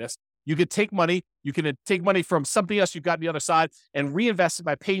recording this, you could take money, from something else you've got on the other side and reinvest it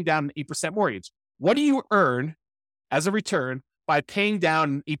by paying down an 8% mortgage. What do you earn as a return by paying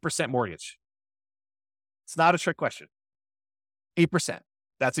down an 8% mortgage? It's not a trick question. 8%.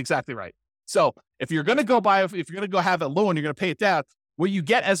 That's exactly right. So if you're going to go have a loan, you're going to pay it down. What you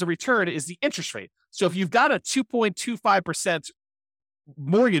get as a return is the interest rate. So if you've got a 2.25%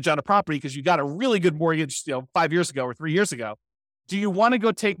 mortgage on a property because you got a really good mortgage, 5 years ago or 3 years ago, do you want to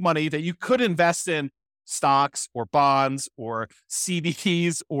go take money that you could invest in stocks or bonds or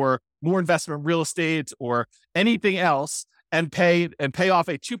CDs or more investment in real estate or anything else and pay off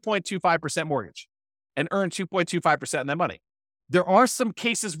a 2.25% mortgage and earn 2.25% on that money? There are some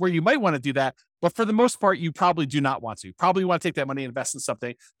cases where you might want to do that, but for the most part, you probably do not want to. You probably want to take that money and invest in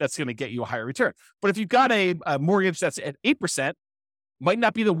something that's going to get you a higher return. But if you've got a mortgage that's at 8%, might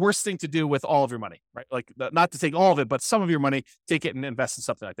not be the worst thing to do with all of your money, right? Like not to take all of it, but some of your money, take it and invest in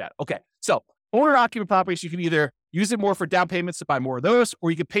something like that. Okay. So owner-occupied properties, you can either use it more for down payments to buy more of those,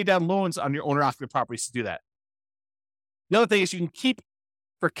 or you can pay down loans on your owner-occupied properties to do that. The other thing is you can keep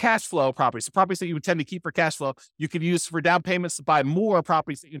for cash flow properties, the properties that you would tend to keep for cash flow, you could use for down payments to buy more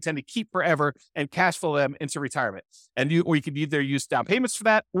properties that you intend to keep forever and cash flow them into retirement. Or you could either use down payments for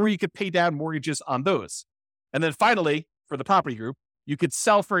that, or you could pay down mortgages on those. And then finally, for the property group, you could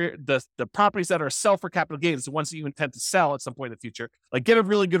sell for the properties that are sell for capital gains, the ones that you intend to sell at some point in the future, like get a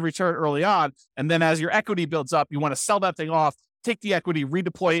really good return early on. And then as your equity builds up, you want to sell that thing off, take the equity,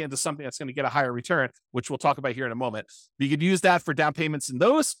 redeploy it into something that's going to get a higher return, which we'll talk about here in a moment. But you could use that for down payments in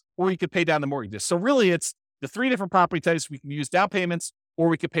those, or you could pay down the mortgages. So really it's the three different property types. We can use down payments, or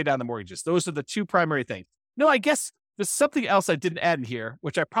we could pay down the mortgages. Those are the two primary things. No, I guess there's something else I didn't add in here,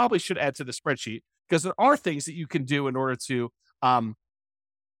 which I probably should add to the spreadsheet, because there are things that you can do in order to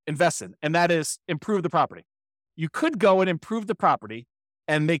invest in, and that is improve the property. You could go and improve the property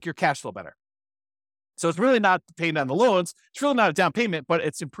and make your cash flow better. So it's really not paying down the loans. It's really not a down payment, but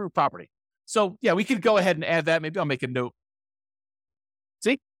it's improved property. So yeah, we could go ahead and add that. Maybe I'll make a note.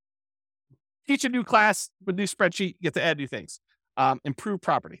 See, teach a new class with a new spreadsheet, you get to add new things. Improve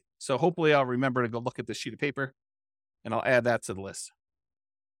property. So hopefully I'll remember to go look at this sheet of paper and I'll add that to the list.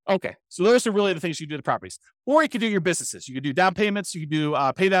 Okay, so those are really the things you do to properties. Or you could do your businesses. You could do down payments, you could do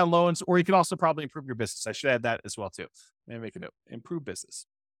pay down loans, or you can also probably improve your business. I should add that as well too. Let me make a note. Improve business.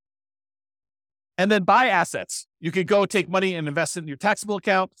 And then buy assets. You could go take money and invest it in your taxable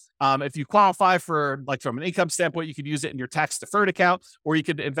account. If you qualify for, like from an income standpoint, you could use it in your tax deferred account, or you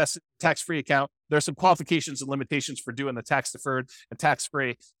could invest in a tax-free account. There's some qualifications and limitations for doing the tax deferred and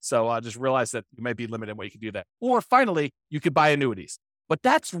tax-free. So just realize that you might be limited in what you can do that. Or finally, you could buy annuities. But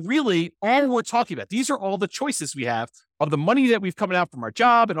that's really all we're talking about. These are all the choices we have of the money that we've coming out from our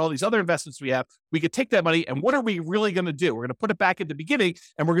job and all these other investments we have. We could take that money and what are we really going to do? We're going to put it back at the beginning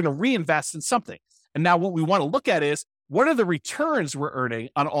and we're going to reinvest in something. And now what we want to look at is what are the returns we're earning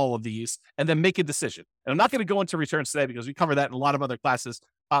on all of these, and then make a decision. And I'm not going to go into returns today because we cover that in a lot of other classes.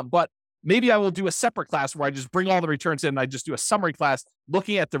 But maybe I will do a separate class where I just bring all the returns in and I just do a summary class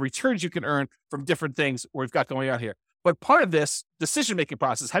looking at the returns you can earn from different things we've got going on here. But part of this decision-making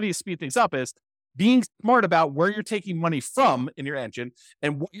process, how do you speed things up, is being smart about where you're taking money from in your engine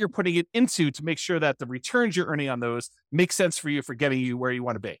and what you're putting it into to make sure that the returns you're earning on those make sense for you for getting you where you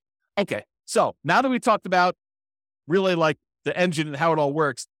want to be. Okay, so now that we talked about really like the engine and how it all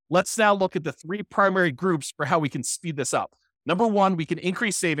works, let's now look at the three primary groups for how we can speed this up. Number one, we can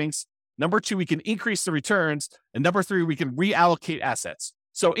increase savings. Number two, we can increase the returns. And number three, we can reallocate assets.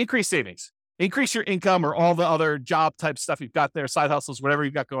 So increase savings. Increase your income or all the other job type stuff you've got there, side hustles, whatever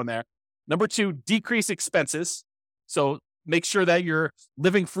you've got going there. Number two, decrease expenses. So make sure that you're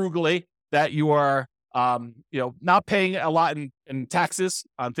living frugally, that you are, not paying a lot in taxes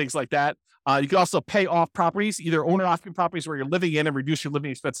on things like that. You can also pay off properties, either owner-occupied properties where you're living in and reduce your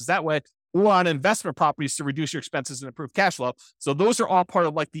living expenses that way, or on investment properties to reduce your expenses and improve cash flow. So those are all part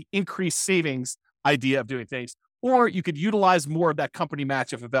of like the increased savings idea of doing things. Or you could utilize more of that company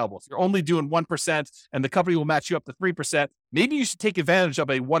match if available. If you're only doing 1% and the company will match you up to 3%, maybe you should take advantage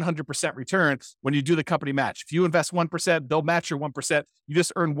of a 100% return when you do the company match. If you invest 1%, they'll match your 1%. You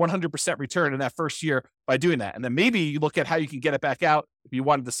just earn 100% return in that first year by doing that. And then maybe you look at how you can get it back out if you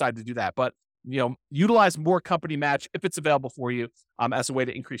want to decide to do that. But utilize more company match if it's available for you as a way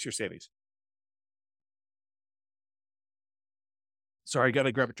to increase your savings. Sorry, I got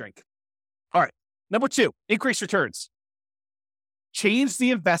to grab a drink. All right. Number two, increase returns. Change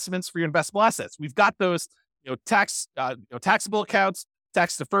the investments for your investable assets. We've got those, taxable accounts,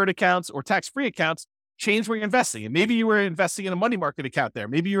 tax deferred accounts, or tax-free accounts. Change where you're investing. And maybe you were investing in a money market account there.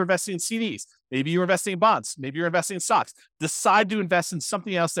 Maybe you're investing in CDs. Maybe you're investing in bonds. Maybe you're investing in stocks. Decide to invest in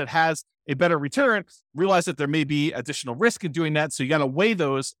something else that has a better return. Realize that there may be additional risk in doing that. So you got to weigh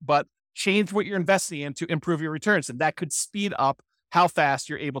those, but change what you're investing in to improve your returns. And that could speed up how fast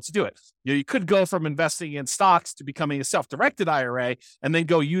you're able to do it. You could go from investing in stocks to becoming a self-directed IRA and then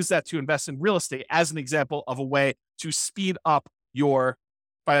go use that to invest in real estate as an example of a way to speed up your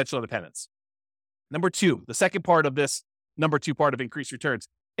financial independence. Number two, the second part of this, number two part of increased returns,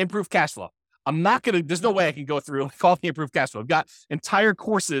 improve cash flow. There's no way I can go through and call the improved cash flow. I've got entire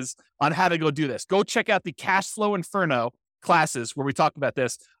courses on how to go do this. Go check out the Cash Flow Inferno classes where we talk about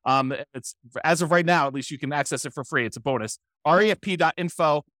this. It's as of right now, at least you can access it for free. It's a bonus.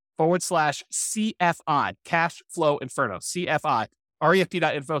 refp.info/CFI, Cash Flow Inferno, CFI,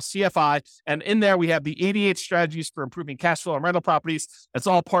 refp.info, CFI. And in there, we have the 88 strategies for improving cash flow on rental properties. That's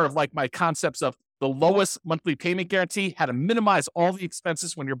all part of like my concepts of the lowest monthly payment guarantee, how to minimize all the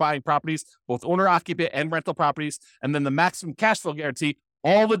expenses when you're buying properties, both owner-occupant and rental properties, and then the maximum cash flow guarantee,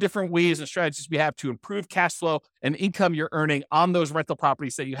 all the different ways and strategies we have to improve cash flow and income you're earning on those rental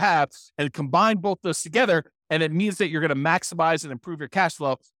properties that you have, and combine both those together. And it means that you're going to maximize and improve your cash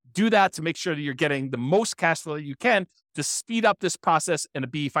flow. Do that to make sure that you're getting the most cash flow that you can to speed up this process and to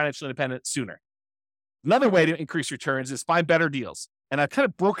be financially independent sooner. Another way to increase returns is find better deals. And I've kind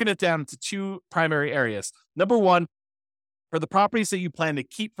of broken it down into two primary areas. Number one, for the properties that you plan to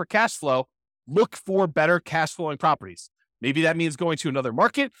keep for cash flow, look for better cash flowing properties. Maybe that means going to another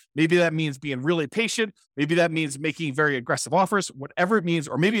market. Maybe that means being really patient. Maybe that means making very aggressive offers, whatever it means.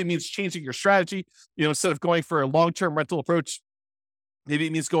 Or maybe it means changing your strategy. Instead of going for a long-term rental approach, maybe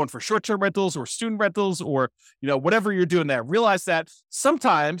it means going for short-term rentals or student rentals or, whatever you're doing there. Realize that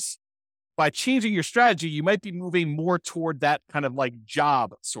sometimes by changing your strategy, you might be moving more toward that kind of like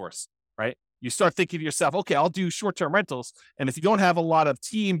job source, right? You start thinking to yourself, okay, I'll do short-term rentals. And if you don't have a lot of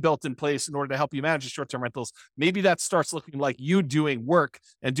team built in place in order to help you manage the short-term rentals, maybe that starts looking like you doing work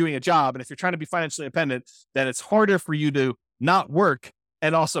and doing a job. And if you're trying to be financially independent, then it's harder for you to not work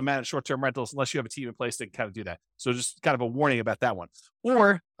and also manage short-term rentals unless you have a team in place that can kind of do that. So just kind of a warning about that one.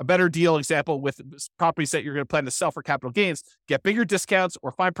 Or a better deal example with properties that you're going to plan to sell for capital gains, get bigger discounts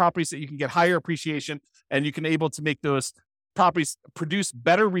or find properties that you can get higher appreciation and you can able to make those properties produce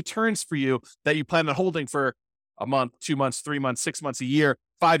better returns for you that you plan on holding for a month, 2 months, 3 months, 6 months, a year,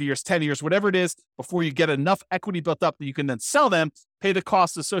 5 years, 10 years, whatever it is, before you get enough equity built up that you can then sell them, pay the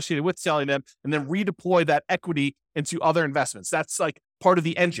costs associated with selling them, and then redeploy that equity into other investments. That's like part of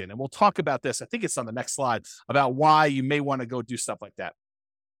the engine. And we'll talk about this. I think it's on the next slide about why you may want to go do stuff like that.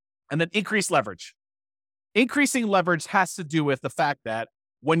 And then increase leverage. Increasing leverage has to do with the fact that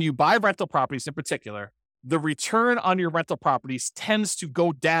when you buy rental properties in particular, the return on your rental properties tends to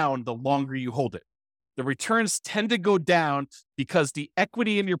go down the longer you hold it. The returns tend to go down because the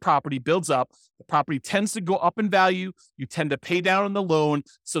equity in your property builds up. The property tends to go up in value. You tend to pay down on the loan.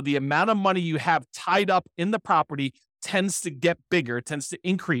 So the amount of money you have tied up in the property tends to get bigger, tends to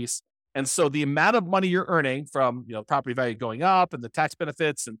increase. And so the amount of money you're earning from, property value going up and the tax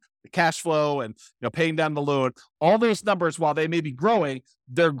benefits and the cash flow and, paying down the loan, all those numbers, while they may be growing,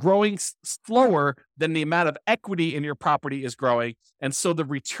 they're growing slower than the amount of equity in your property is growing. And so the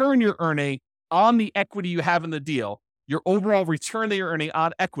return you're earning on the equity you have in the deal, your overall return that you're earning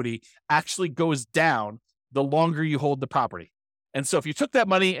on equity actually goes down the longer you hold the property. And so if you took that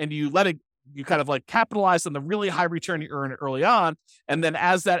money and you let it, you kind of like capitalize on the really high return you earn early on. And then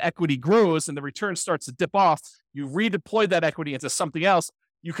as that equity grows and the return starts to dip off, you redeploy that equity into something else.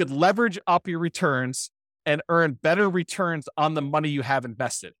 You could leverage up your returns and earn better returns on the money you have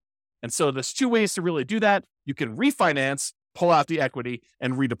invested. And so there's two ways to really do that. You can refinance, pull out the equity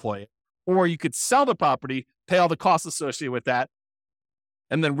and redeploy it. Or you could sell the property, pay all the costs associated with that,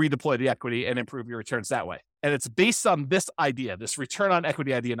 and then redeploy the equity and improve your returns that way. And it's based on this idea, this return on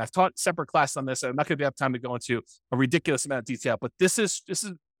equity idea. And I've taught separate classes on this, and I'm not going to have time to go into a ridiculous amount of detail, but this is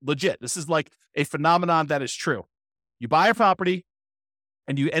legit. This is like a phenomenon that is true. You buy a property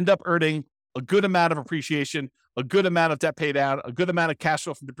and you end up earning a good amount of appreciation, a good amount of debt pay down, a good amount of cash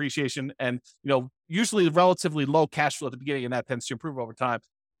flow from depreciation, and usually relatively low cash flow at the beginning, and that tends to improve over time.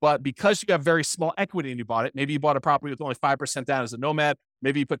 But because you have very small equity and you bought it, maybe you bought a property with only 5% down as a nomad,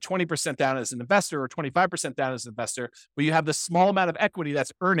 maybe you put 20% down as an investor or 25% down as an investor, but you have this small amount of equity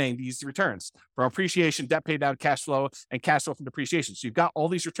that's earning these returns from appreciation, debt pay down, cash flow, and cash flow from depreciation. So you've got all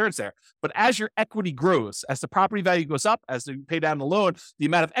these returns there. But as your equity grows, as the property value goes up, as you pay down the loan, the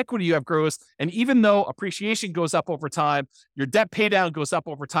amount of equity you have grows. And even though appreciation goes up over time, your debt pay down goes up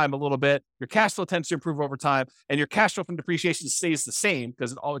over time a little bit, your cash flow tends to improve over time, and your cash flow from depreciation stays the same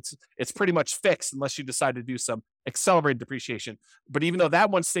because it's pretty much fixed unless you decide to do some accelerated depreciation. But even though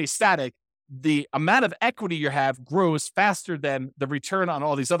that one stays static, the amount of equity you have grows faster than the return on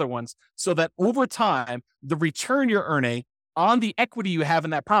all these other ones, so that over time, the return you're earning on the equity you have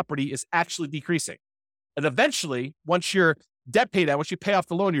in that property is actually decreasing. And eventually, once your debt pay down, once you pay off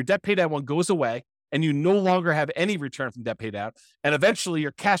the loan, your debt pay down one goes away and you no longer have any return from debt pay down. And eventually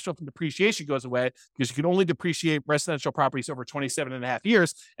your cash flow from depreciation goes away because you can only depreciate residential properties over 27 and a half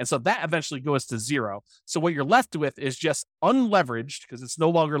years. And so that eventually goes to zero. So what you're left with is just unleveraged, because it's no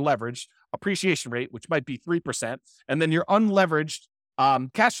longer leveraged, appreciation rate, which might be 3%. And then your unleveraged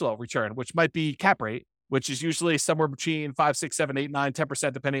cash flow return, which might be cap rate, which is usually somewhere between 5, 6, 7, 8, 9,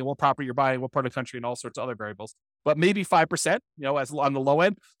 10%, depending on what property you're buying, what part of the country, and all sorts of other variables. But maybe 5%, as on the low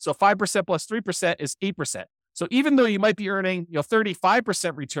end. So 5% plus 3% is 8%. So even though you might be earning,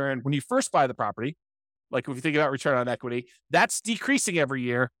 35% return when you first buy the property, like if you think about return on equity, that's decreasing every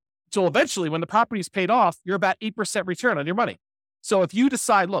year So eventually, when the property is paid off, you're about 8% return on your money. So if you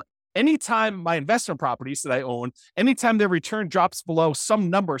decide, look, anytime my investment properties that I own, anytime their return drops below some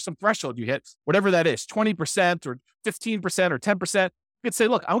number, some threshold you hit, whatever that is, 20% or 15% or 10%, you could say,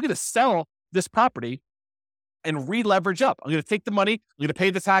 look, I'm going to sell this property and re-leverage up. I'm going to take the money, I'm going to pay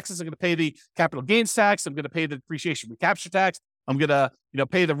the taxes, I'm going to pay the capital gains tax, I'm going to pay the depreciation recapture tax, I'm going to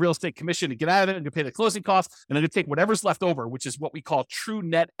pay the real estate commission to get out of it, I'm going to pay the closing costs, and I'm going to take whatever's left over, which is what we call true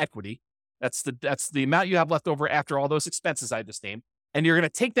net equity. That's the amount you have left over after all those expenses I just named. And you're going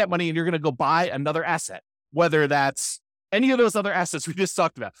to take that money and you're going to go buy another asset, whether that's any of those other assets we just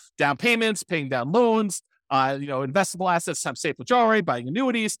talked about, down payments, paying down loans, investable assets, times safe majority, buying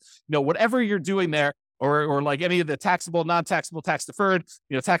annuities, whatever you're doing there, or like any of the taxable, non-taxable, tax deferred,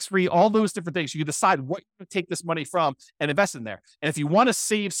 tax-free, all those different things. You can decide what you take this money from and invest in there. And if you want to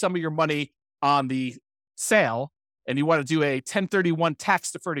save some of your money on the sale and you want to do a 1031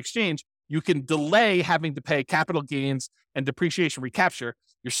 tax deferred exchange, you can delay having to pay capital gains and depreciation recapture.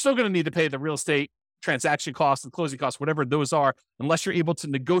 You're still going to need to pay the real estate transaction costs and closing costs, whatever those are, unless you're able to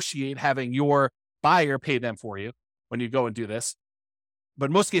negotiate having your buyer pay them for you when you go and do this. But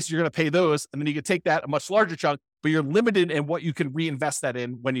in most cases, you're going to pay those, and then you can take that a much larger chunk, but you're limited in what you can reinvest that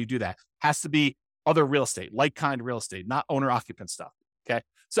in when you do that. Has to be other real estate, like-kind real estate, not owner-occupant stuff, okay?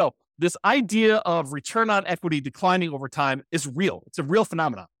 So this idea of return on equity declining over time is real. It's a real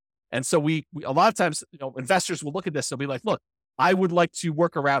phenomenon. And so we a lot of times, investors will look at this, they'll be like, look, I would like to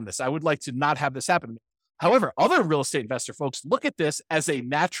work around this. I would like to not have this happen to me. However, other real estate investor folks look at this as a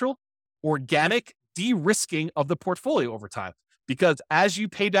natural, organic de-risking of the portfolio over time. Because as you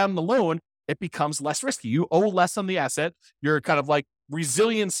pay down the loan, it becomes less risky. You owe less on the asset. Your kind of like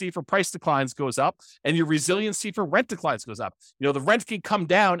resiliency for price declines goes up, and your resiliency for rent declines goes up. The rent can come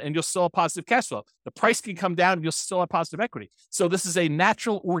down and you'll still have positive cash flow. The price can come down and you'll still have positive equity. So this is a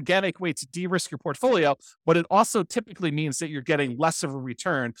natural, organic way to de-risk your portfolio, but it also typically means that you're getting less of a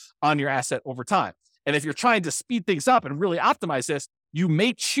return on your asset over time. And if you're trying to speed things up and really optimize this, you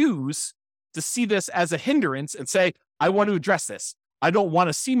may choose to see this as a hindrance and say, I want to address this. I don't want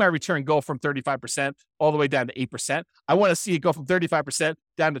to see my return go from 35% all the way down to 8%. I want to see it go from 35%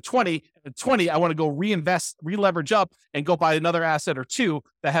 down to 20. And 20, I want to go reinvest, re-leverage up, and go buy another asset or two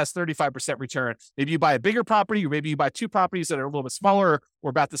that has 35% return. Maybe you buy a bigger property, or maybe you buy two properties that are a little bit smaller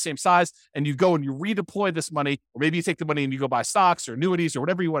or about the same size, and you go and you redeploy this money, or maybe you take the money and you go buy stocks or annuities or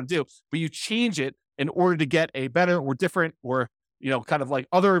whatever you want to do, but you change it in order to get a better or different or kind of like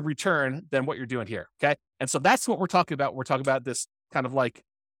other return than what you're doing here. Okay. And so that's what we're talking about. We're talking about this kind of like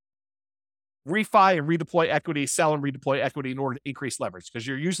refi and redeploy equity, sell and redeploy equity in order to increase leverage, because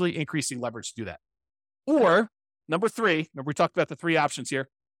you're usually increasing leverage to do that. Or number three, remember we talked about the three options here: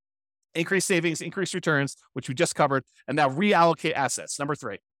 increase savings, increase returns, which we just covered, and now reallocate assets. Number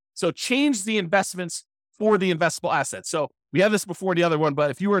three. So change the investments for the investable assets. So we had this before the other one,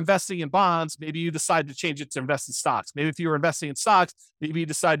 but if you were investing in bonds, maybe you decide to change it to invest in stocks. Maybe if you were investing in stocks, maybe you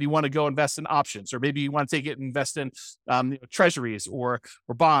decide you want to go invest in options, or maybe you want to take it and invest in treasuries or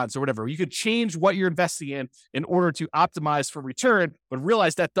bonds or whatever. You could change what you're investing in order to optimize for return, but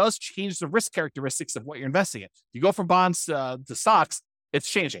realize that does change the risk characteristics of what you're investing in. You go from bonds to stocks,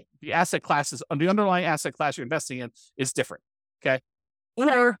 it's changing. The asset classes, the underlying asset class you're investing in is different. Okay.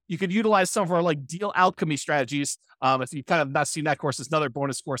 Or you could utilize some of our like deal alchemy strategies. If you've kind of not seen that course, it's another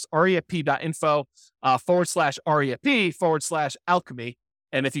bonus course, refp.info /refp/alchemy.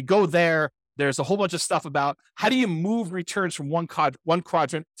 And if you go there, there's a whole bunch of stuff about how do you move returns from one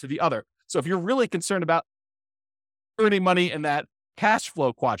quadrant to the other. So if you're really concerned about earning money in that cash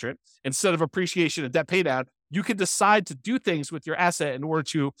flow quadrant instead of appreciation and debt pay down, you can decide to do things with your asset in order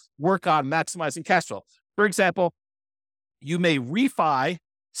to work on maximizing cash flow. For example, you may refi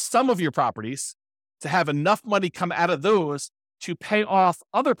some of your properties to have enough money come out of those to pay off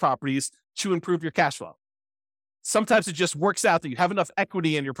other properties to improve your cash flow. Sometimes it just works out that you have enough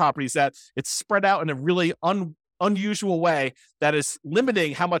equity in your properties that it's spread out in a really unusual way that is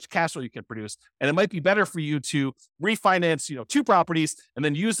limiting how much cash flow you can produce. And it might be better for you to refinance, two properties and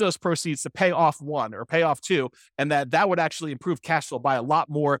then use those proceeds to pay off one or pay off two. And that would actually improve cash flow by a lot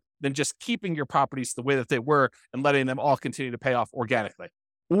more than just keeping your properties the way that they were and letting them all continue to pay off organically.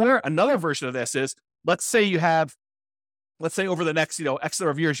 Or another version of this is, let's say over the next, X number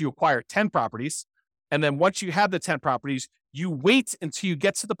of years, you acquire 10 properties. And then once you have the 10 properties, you wait until you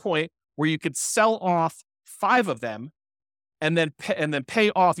get to the point where you could sell off 5 of them and then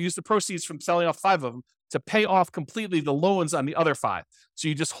pay off, use the proceeds from selling off 5 of them to pay off completely the loans on the other 5. So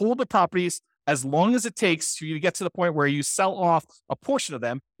you just hold the properties as long as it takes for you to get to the point where you sell off a portion of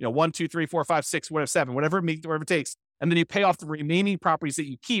them, 1, 2, 3, 4, 5, 6, whatever, 7, whatever it takes. And then you pay off the remaining properties that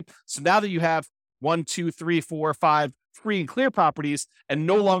you keep. So now that you have 1, 2, 3, 4, 5 free and clear properties and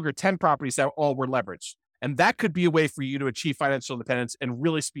no longer 10 properties that all were leveraged. And that could be a way for you to achieve financial independence and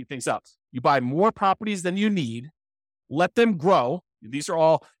really speed things up. You buy more properties than you need, let them grow. These are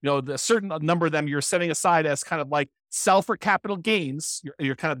all, the certain number of them you're setting aside as kind of like sell for capital gains.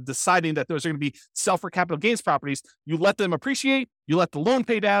 You're kind of deciding that those are going to be sell for capital gains properties. You let them appreciate. You let the loan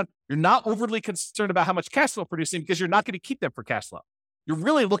pay down. You're not overly concerned about how much cash flow producing because you're not going to keep them for cash flow. You're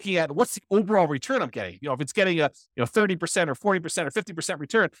really looking at what's the overall return I'm getting. If it's getting a 30% or 40% or 50%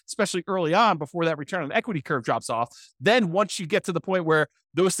 return, especially early on before that return on equity curve drops off, then once you get to the point where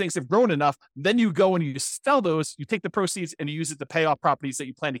those things have grown enough, then you go and you sell those, you take the proceeds and you use it to pay off properties that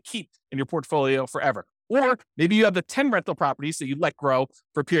you plan to keep in your portfolio forever. Or maybe you have the 10 rental properties that you let grow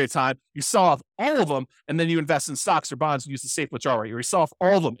for a period of time. You sell off all of them, and then you invest in stocks or bonds and use the safe withdrawal rate. Or you sell off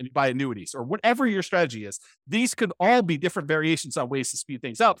all of them and you buy annuities, or whatever your strategy is. These could all be different variations on ways to speed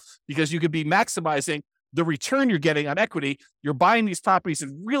things up because you could be maximizing the return you're getting on equity. You're buying these properties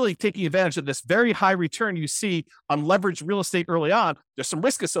and really taking advantage of this very high return you see on leveraged real estate early on. There's some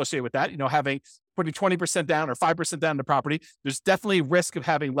risk associated with that, putting 20% down or 5% down the property. There's definitely risk of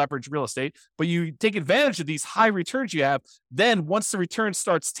having leveraged real estate, but you take advantage of these high returns you have. Then once the return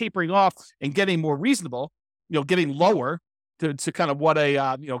starts tapering off and getting more reasonable, getting lower to kind of what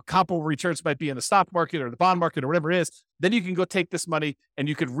a, comparable returns might be in the stock market or the bond market or whatever it is, then you can go take this money and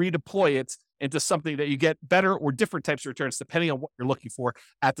you could redeploy it into something that you get better or different types of returns depending on what you're looking for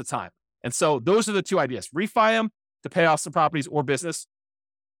at the time. And so those are the two ideas: refi them to pay off some properties or business,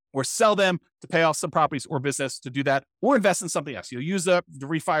 or sell them to pay off some properties or business to do that, or invest in something else. You'll use the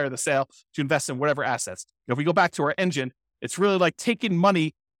refi or the sale to invest in whatever assets. If we go back to our engine, it's really like taking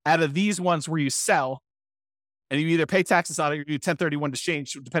money out of these ones where you sell and you either pay taxes on it or you do 1031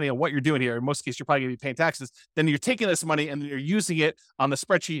 exchange, depending on what you're doing here. In most cases, you're probably going to be paying taxes. Then you're taking this money and you're using it on the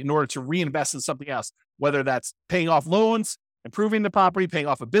spreadsheet in order to reinvest in something else, whether that's paying off loans, improving the property, paying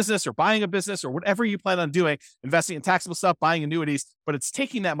off a business or buying a business or whatever you plan on doing, investing in taxable stuff, buying annuities, but it's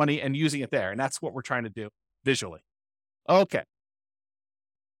taking that money and using it there. And that's what we're trying to do visually. Okay.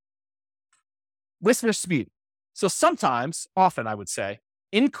 Risk versus speed. So often I would say,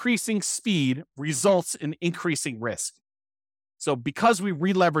 increasing speed results in increasing risk. So because we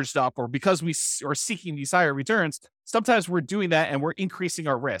re-leveraged up or because we are seeking these higher returns, sometimes we're doing that and we're increasing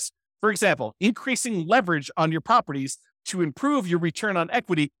our risk. For example, increasing leverage on your properties to improve your return on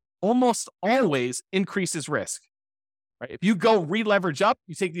equity almost always increases risk. Right? If you go re-leverage up,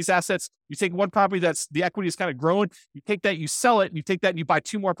 you take these assets, you take one property that's the equity is kind of growing, you take that, you sell it, and you take that and you buy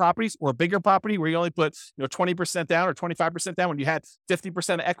two more properties or a bigger property where you only put 20% down or 25% down when you had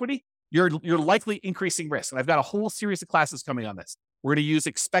 50% of equity, you're likely increasing risk. And I've got a whole series of classes coming on this. We're going to use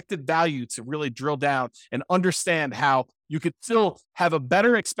expected value to really drill down and understand how you could still have a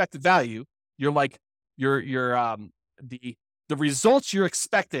better expected value. The results you're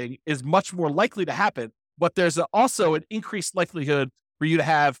expecting is much more likely to happen, but there's also an increased likelihood for you to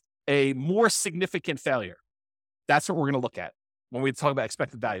have a more significant failure. That's what we're going to look at when we talk about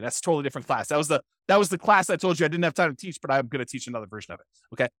expected value. That's a totally different class. That was the class I told you I didn't have time to teach, but I'm going to teach another version of it.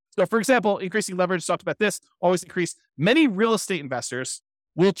 Okay. So for example, increasing leverage, talked about this, always increase. Many real estate investors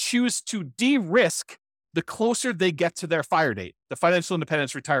will choose to de-risk the closer they get to their FIRE date, the financial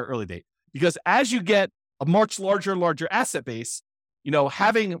independence retire early date. Because as you get a much larger asset base,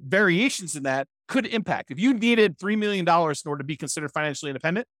 having variations in that could impact. If you needed $3 million in order to be considered financially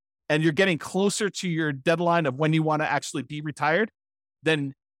independent and you're getting closer to your deadline of when you want to actually be retired,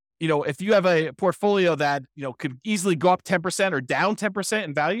 then, if you have a portfolio that, could easily go up 10% or down 10%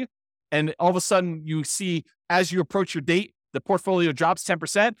 in value, and all of a sudden you see as you approach your date, the portfolio drops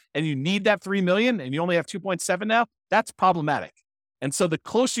 10% and you need that 3 million and you only have 2.7 now, that's problematic. And so the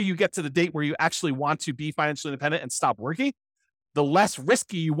closer you get to the date where you actually want to be financially independent and stop working, the less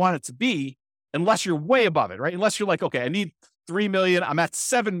risky you want it to be, unless you're way above it, right? Unless you're like, okay, I need 3 million, I'm at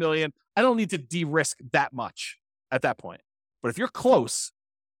 7 million. I don't need to de-risk that much at that point. But if you're close,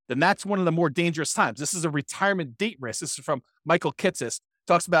 then that's one of the more dangerous times. This is a retirement date risk. This is from Michael Kitces.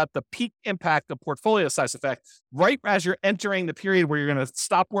 Talks about the peak impact of portfolio size effect. Right as you're entering the period where you're going to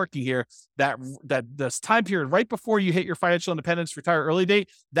stop working here, that this time period right before you hit your financial independence retire early date,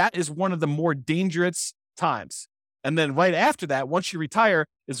 that is one of the more dangerous times. And then right after that, once you retire,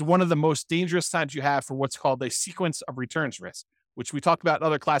 is one of the most dangerous times you have for what's called a sequence of returns risk, which we talked about in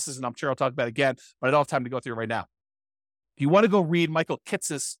other classes, and I'm sure I'll talk about again, but I don't have time to go through it right now. If you want to go read Michael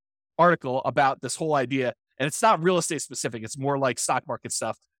Kitces' article about this whole idea, and it's not real estate specific, it's more like stock market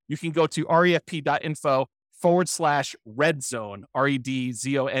stuff, you can go to refp.info/redzone,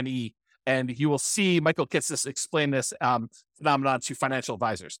 REDZONE, and you will see Michael Kitces explain this phenomenon to financial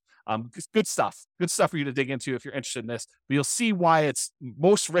advisors. Good stuff for you to dig into if you're interested in this. But you'll see why it's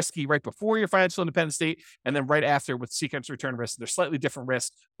most risky right before your financial independence date and then right after with sequence return risk. They're slightly different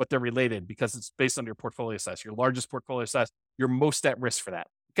risks, but they're related because it's based on your portfolio size. Your largest portfolio size, you're most at risk for that.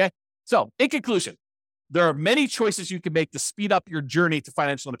 Okay. So in conclusion, there are many choices you can make to speed up your journey to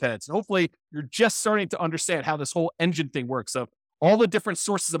financial independence. And hopefully you're just starting to understand how this whole engine thing works of all the different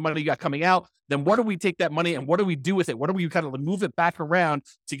sources of money you got coming out. Then what do we take that money and what do we do with it? What do we kind of move it back around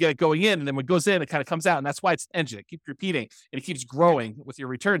to get it going in? And then when it goes in, it kind of comes out. And that's why it's an engine. It keeps repeating and it keeps growing with your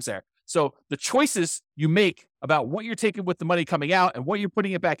returns there. So the choices you make about what you're taking with the money coming out and what you're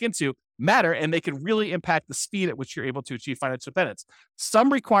putting it back into matter, and they can really impact the speed at which you're able to achieve financial independence.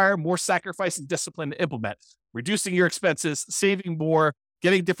 Some require more sacrifice and discipline to implement, reducing your expenses, saving more,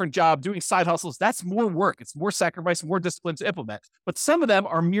 getting a different job, doing side hustles. That's more work. It's more sacrifice, more discipline to implement. But some of them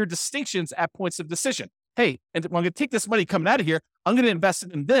are mere distinctions at points of decision. Hey, and I'm going to take this money coming out of here. I'm going to invest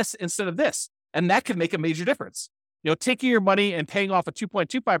it in this instead of this. And that can make a major difference. Taking your money and paying off a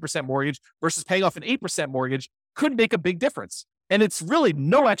 2.25% mortgage versus paying off an 8% mortgage could make a big difference. And it's really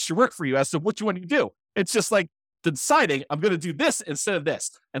no extra work for you as to what you want to do. It's just like deciding I'm going to do this instead of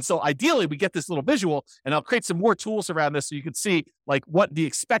this. And so ideally we get this little visual, and I'll create some more tools around this so you can see like what the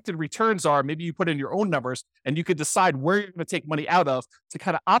expected returns are. Maybe you put in your own numbers and you could decide where you're going to take money out of to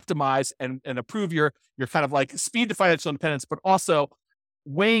kind of optimize and improve your kind of like speed to financial independence, but also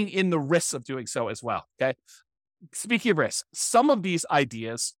weighing in the risks of doing so as well. Okay. Speaking of risk, some of these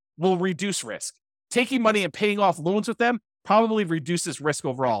ideas will reduce risk. Taking money and paying off loans with them probably reduces risk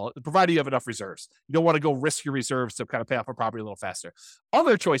overall, provided you have enough reserves. You don't want to go risk your reserves to kind of pay off a property a little faster.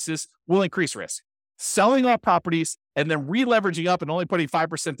 Other choices will increase risk. Selling off properties and then re-leveraging up and only putting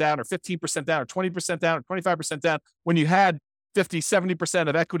 5% down or 15% down or 20% down or 25% down when you had 50, 70%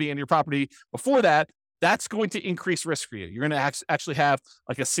 of equity in your property before that, that's going to increase risk for you. You're going to actually have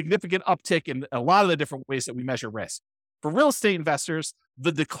like a significant uptick in a lot of the different ways that we measure risk. For real estate investors,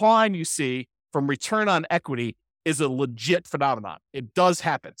 the decline you see from return on equity is a legit phenomenon. It does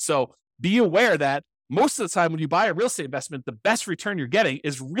happen. So be aware that most of the time when you buy a real estate investment, the best return you're getting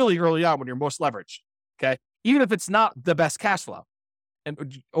is really early on when you're most leveraged. Okay. Even if it's not the best cash flow.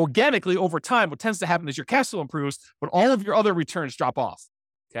 And organically over time, what tends to happen is your cash flow improves, but all of your other returns drop off.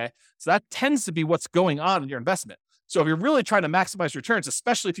 Okay. So that tends to be what's going on in your investment. So if you're really trying to maximize returns,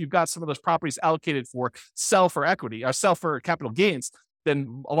 especially if you've got some of those properties allocated for sell for equity or sell for capital gains,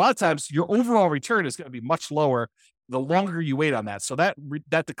 then a lot of times your overall return is going to be much lower the longer you wait on that. So that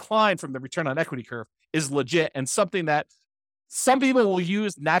decline from the return on equity curve is legit and something that some people will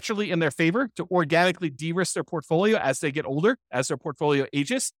use naturally in their favor to organically de-risk their portfolio as they get older, as their portfolio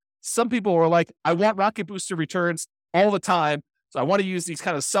ages. Some people are like, I want rocket booster returns all the time. So I want to use these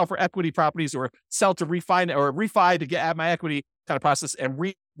kind of sell for equity properties or sell to refi to get at my equity kind of process and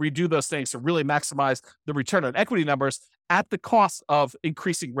redo those things to really maximize the return on equity numbers at the cost of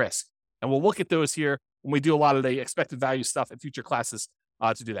increasing risk. And we'll look at those here when we do a lot of the expected value stuff in future classes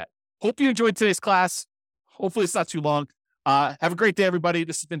to do that. Hope you enjoyed today's class. Hopefully it's not too long. Have a great day, everybody.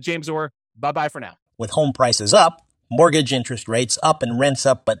 This has been James Orr. Bye-bye for now. With home prices up, mortgage interest rates up, and rents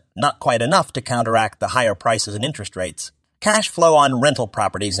up, but not quite enough to counteract the higher prices and interest rates, cash flow on rental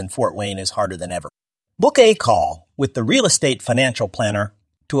properties in Fort Wayne is harder than ever. Book a call with the Real Estate Financial Planner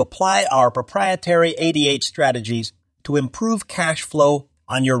to apply our proprietary 88 strategies to improve cash flow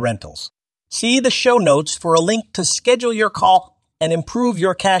on your rentals. See the show notes for a link to schedule your call and improve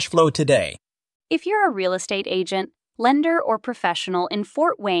your cash flow today. If you're a real estate agent, lender, or professional in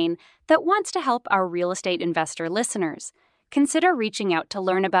Fort Wayne that wants to help our real estate investor listeners, consider reaching out to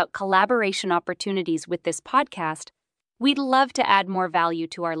learn about collaboration opportunities with this podcast. We'd love to add more value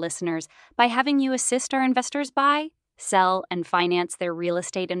to our listeners by having you assist our investors buy, sell, and finance their real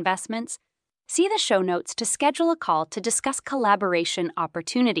estate investments. See the show notes to schedule a call to discuss collaboration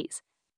opportunities.